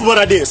 Oh, this is what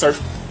I did, sir.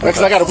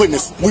 Because I got a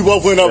witness. We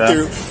both went up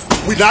there.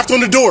 We knocked on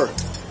the door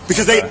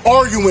because they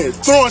arguing,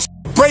 throwing,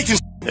 breaking.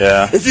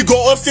 Yeah. If you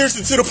go upstairs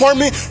to the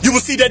apartment, you will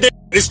see that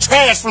it's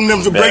trash from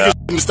them to breaking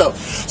and stuff.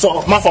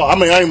 So my fault. I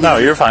mean, I ain't. No,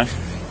 you're fine.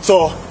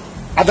 So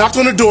I knocked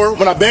on the door.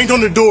 When I banged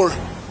on the door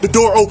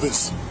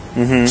opens.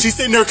 She's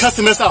sitting there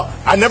cussing us out.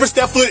 I never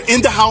stepped foot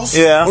in the house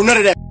or none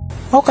of that.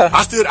 Okay.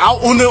 I stood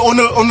out on the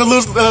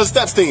little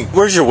steps thing.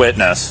 Where's your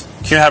witness?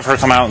 Can you have her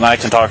come out and I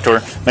can talk to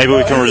her? Maybe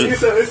we can.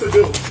 It's a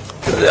deal.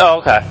 Oh,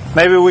 okay.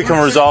 Maybe we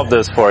can resolve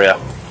this for you.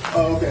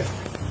 Oh, okay.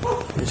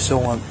 You still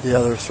want the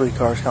other 3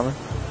 cars coming?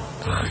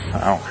 I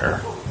don't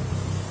care.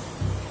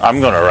 I'm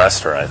going to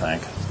arrest her, I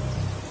think.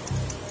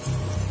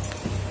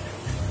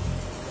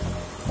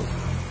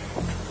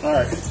 All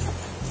right.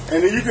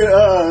 And then you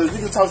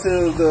can talk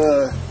to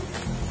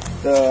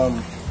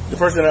the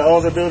person that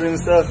owns the building and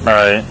stuff. All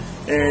right.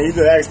 And you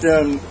could ask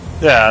them.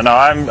 Yeah, no,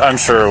 I'm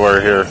sure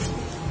we're here.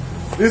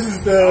 This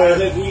is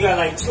the. You got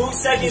like 2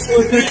 seconds to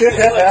repeat.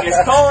 It's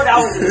cold. I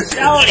was in the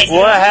shower.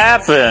 What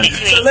happened?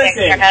 So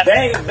listen,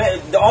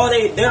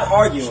 they're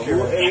arguing.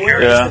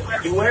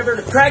 Whoever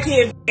the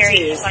crackhead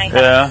is,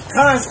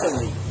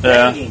 constantly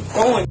begging,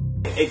 going.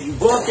 If you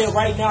go up there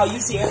right now, you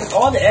see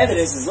all the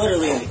evidence is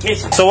literally in the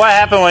kitchen. So what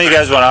happened when you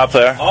guys went up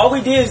there? All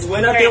we did is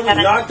went up there, we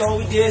knocked, all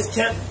we did is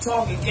kept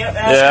talking, kept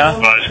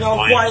asking them,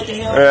 quiet the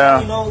hell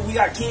down, we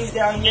got keys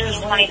down here,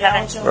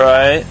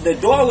 right. The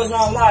door was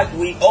unlocked,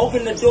 we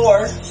opened the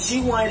door,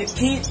 she wanted to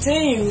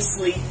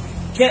continuously,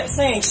 kept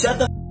saying, shut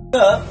the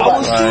up, I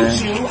will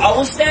shoot you, I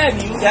will stab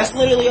you, that's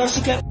literally all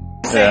she kept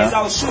saying,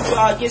 I will shoot you,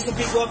 I'll get some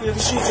people up here to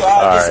shoot you,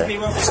 I'll get some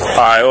people up here to stab you.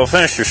 Alright, well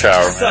finish your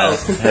shower,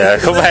 man.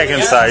 Go back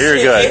inside, you're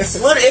good.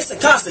 It's a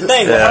constant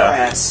thing with her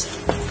ass.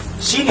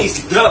 She needs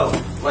to go.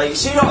 Like,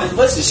 she don't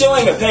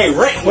even pay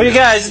rent. What are you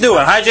guys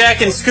doing,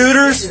 hijacking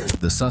scooters?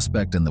 The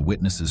suspect and the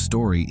witness's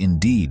story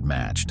indeed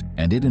matched,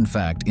 and it in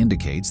fact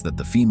indicates that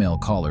the female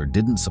caller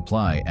didn't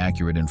supply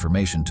accurate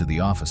information to the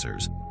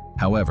officers.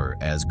 However,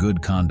 as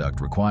good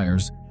conduct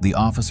requires, the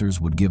officers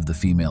would give the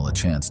female a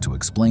chance to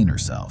explain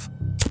herself.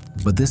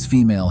 But this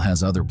female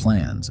has other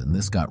plans, and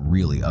this got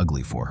really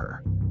ugly for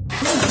her.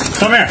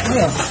 Come here.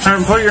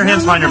 Turn, put your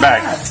hands behind your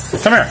back.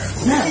 Come here.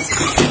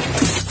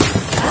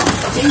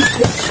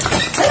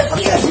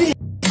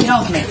 Get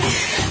off me.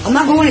 I'm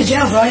not going to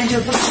jail, bro. I didn't do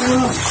a fucking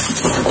wrong.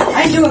 I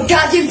didn't do a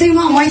goddamn thing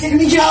wrong. Why are you taking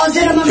me to jail? I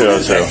said I'm not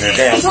going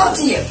to talk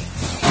to you.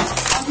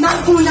 I'm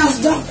not going down.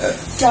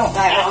 Don't.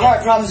 I have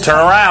heart problems. Turn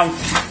around.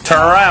 Turn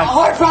around.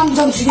 Heart problems,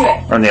 don't you do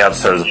it. We're in the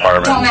upstairs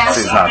apartment. Dumbass.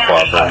 She's not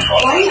cooperating.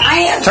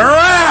 I am. Turn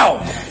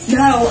around!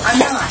 No, I'm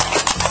not.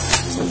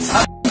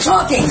 I'm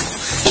talking.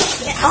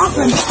 Get off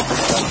of me.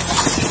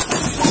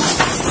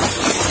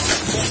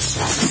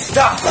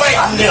 Stop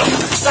fighting them!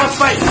 Stop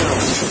fighting them!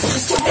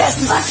 Stupid ass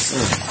nuts.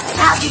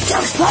 Ow, you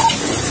dumb fuck.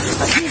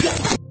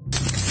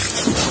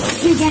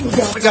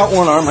 I got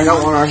one arm.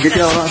 Get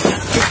the other arm.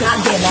 You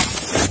goddamn ass.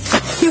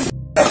 You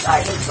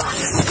fucking fuck.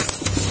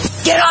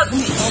 Get off me.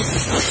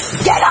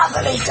 Get off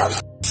of me, dumb.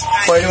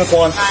 Fighting with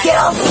one. Get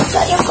off me,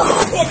 son.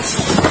 Bitch.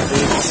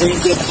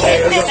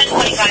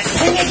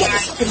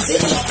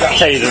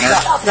 Hey, you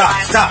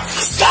Stop.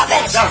 Stop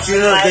it. Stop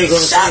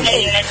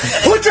it.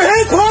 Put your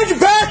hands behind your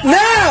back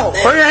now!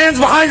 Put your hands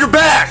behind your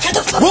back!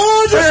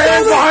 Put your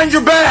hands behind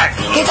your back!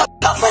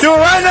 Do it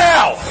right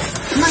now!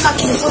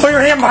 Put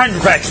your hand behind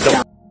your back, you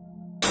dumb.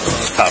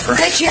 Stop.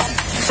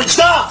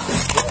 Stop!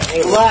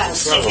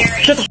 Relax.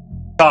 Get the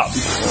up.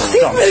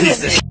 Dumb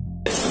piece of shit.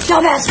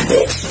 Dumbass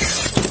bitch.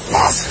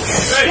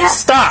 Yes.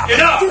 Stop. Get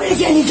up. Do it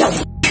again, you dumb.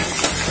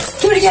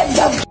 Do it again,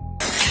 dumb.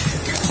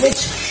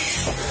 Bitch.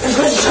 I'm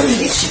going to tell you,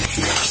 bitch.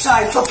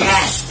 Sorry, fucking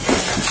ass.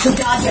 So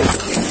goddamn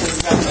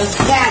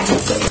bad, you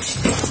bitch.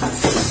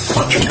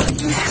 Fucking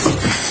ass.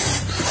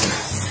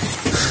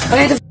 What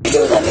the f*** do?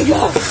 Let me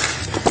go.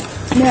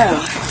 No.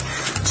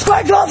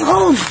 Squad, go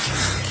home.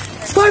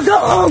 Squad, go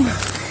home.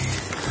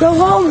 Go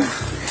home.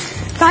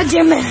 God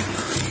damn it.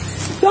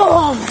 Go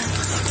home.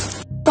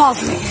 Go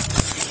off me.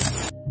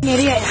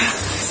 Idiot.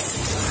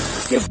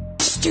 You're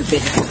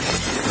stupid.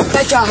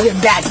 That's all you're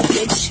bad,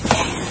 bitch.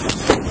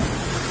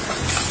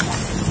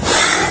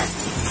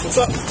 What's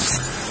up?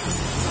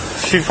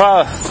 She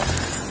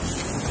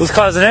was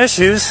causing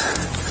issues.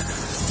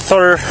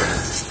 Told her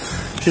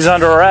she's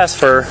under arrest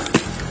for.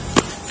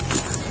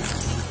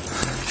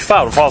 She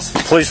filed a false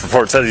police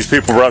report, said these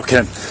people broke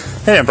in.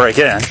 They didn't break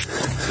in.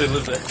 They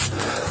live there.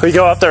 We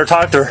go up there,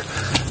 talk to her.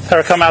 Have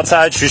her come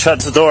outside. She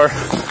shuts the door.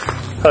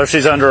 Tell her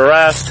she's under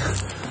arrest.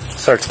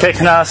 Starts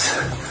kicking us.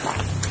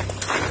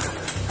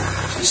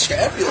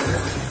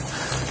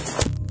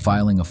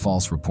 Filing a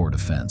false report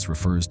offense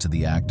refers to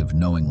the act of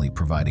knowingly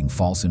providing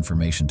false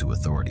information to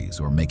authorities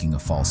or making a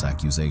false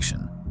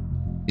accusation.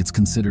 It's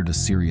considered a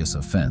serious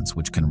offense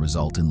which can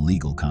result in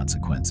legal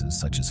consequences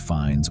such as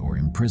fines or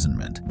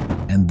imprisonment.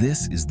 And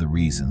this is the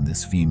reason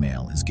this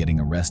female is getting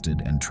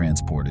arrested and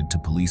transported to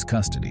police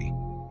custody.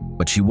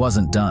 But she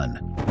wasn't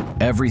done.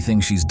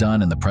 Everything she's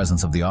done in the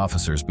presence of the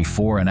officers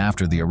before and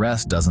after the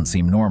arrest doesn't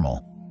seem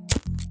normal.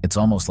 It's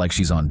almost like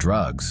she's on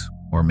drugs,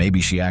 or maybe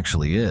she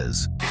actually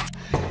is.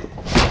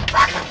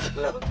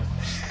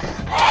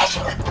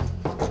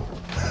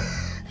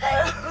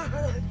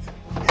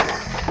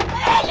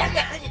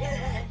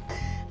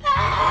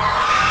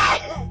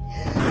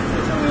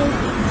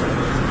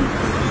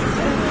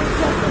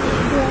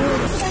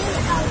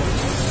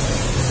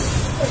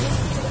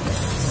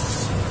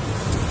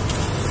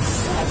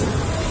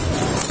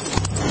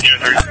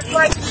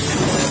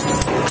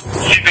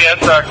 CPS,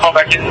 call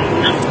back in.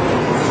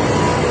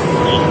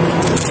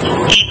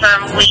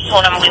 Confirm, we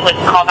told him we would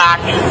call back.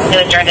 It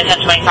was during the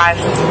 1025.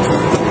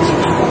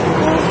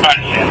 I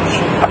understand.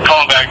 I'm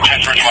calling back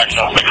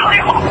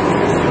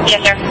 1025. Yes,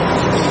 sir.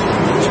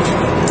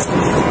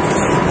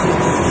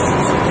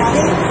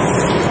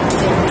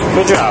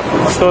 Good job.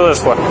 Let's go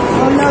this way.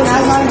 Oh no,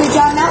 that's not a good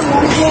job. Now we're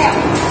going to jail.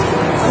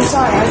 I'm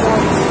sorry,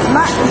 I'm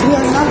not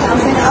feeling nothing. I've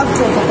been up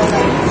to a couple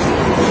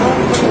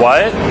days.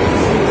 What? I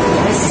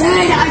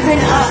said I've been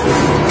up.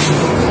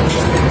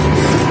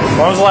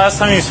 When was the last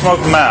time you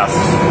smoked meth? I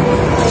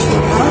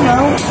don't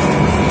know.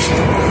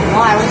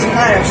 Why? What's the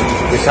matter?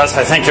 Because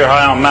I think you're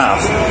high on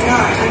meth. I'm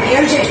not. I'm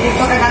irritated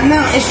because I got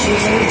mental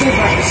issues and it's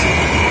different.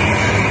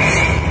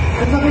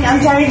 I'm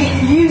trying to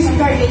get used. I'm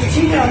trying to get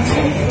cheated. I'm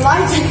trying to get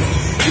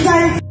licensed. I'm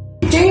trying to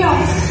get jail.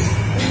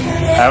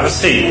 Have a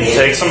seat.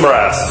 Take some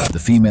breaths. The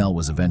female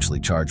was eventually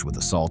charged with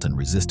assault and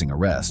resisting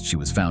arrest. She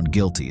was found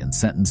guilty and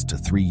sentenced to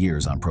 3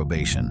 years on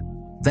probation.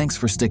 Thanks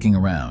for sticking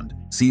around.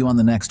 See you on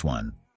the next one.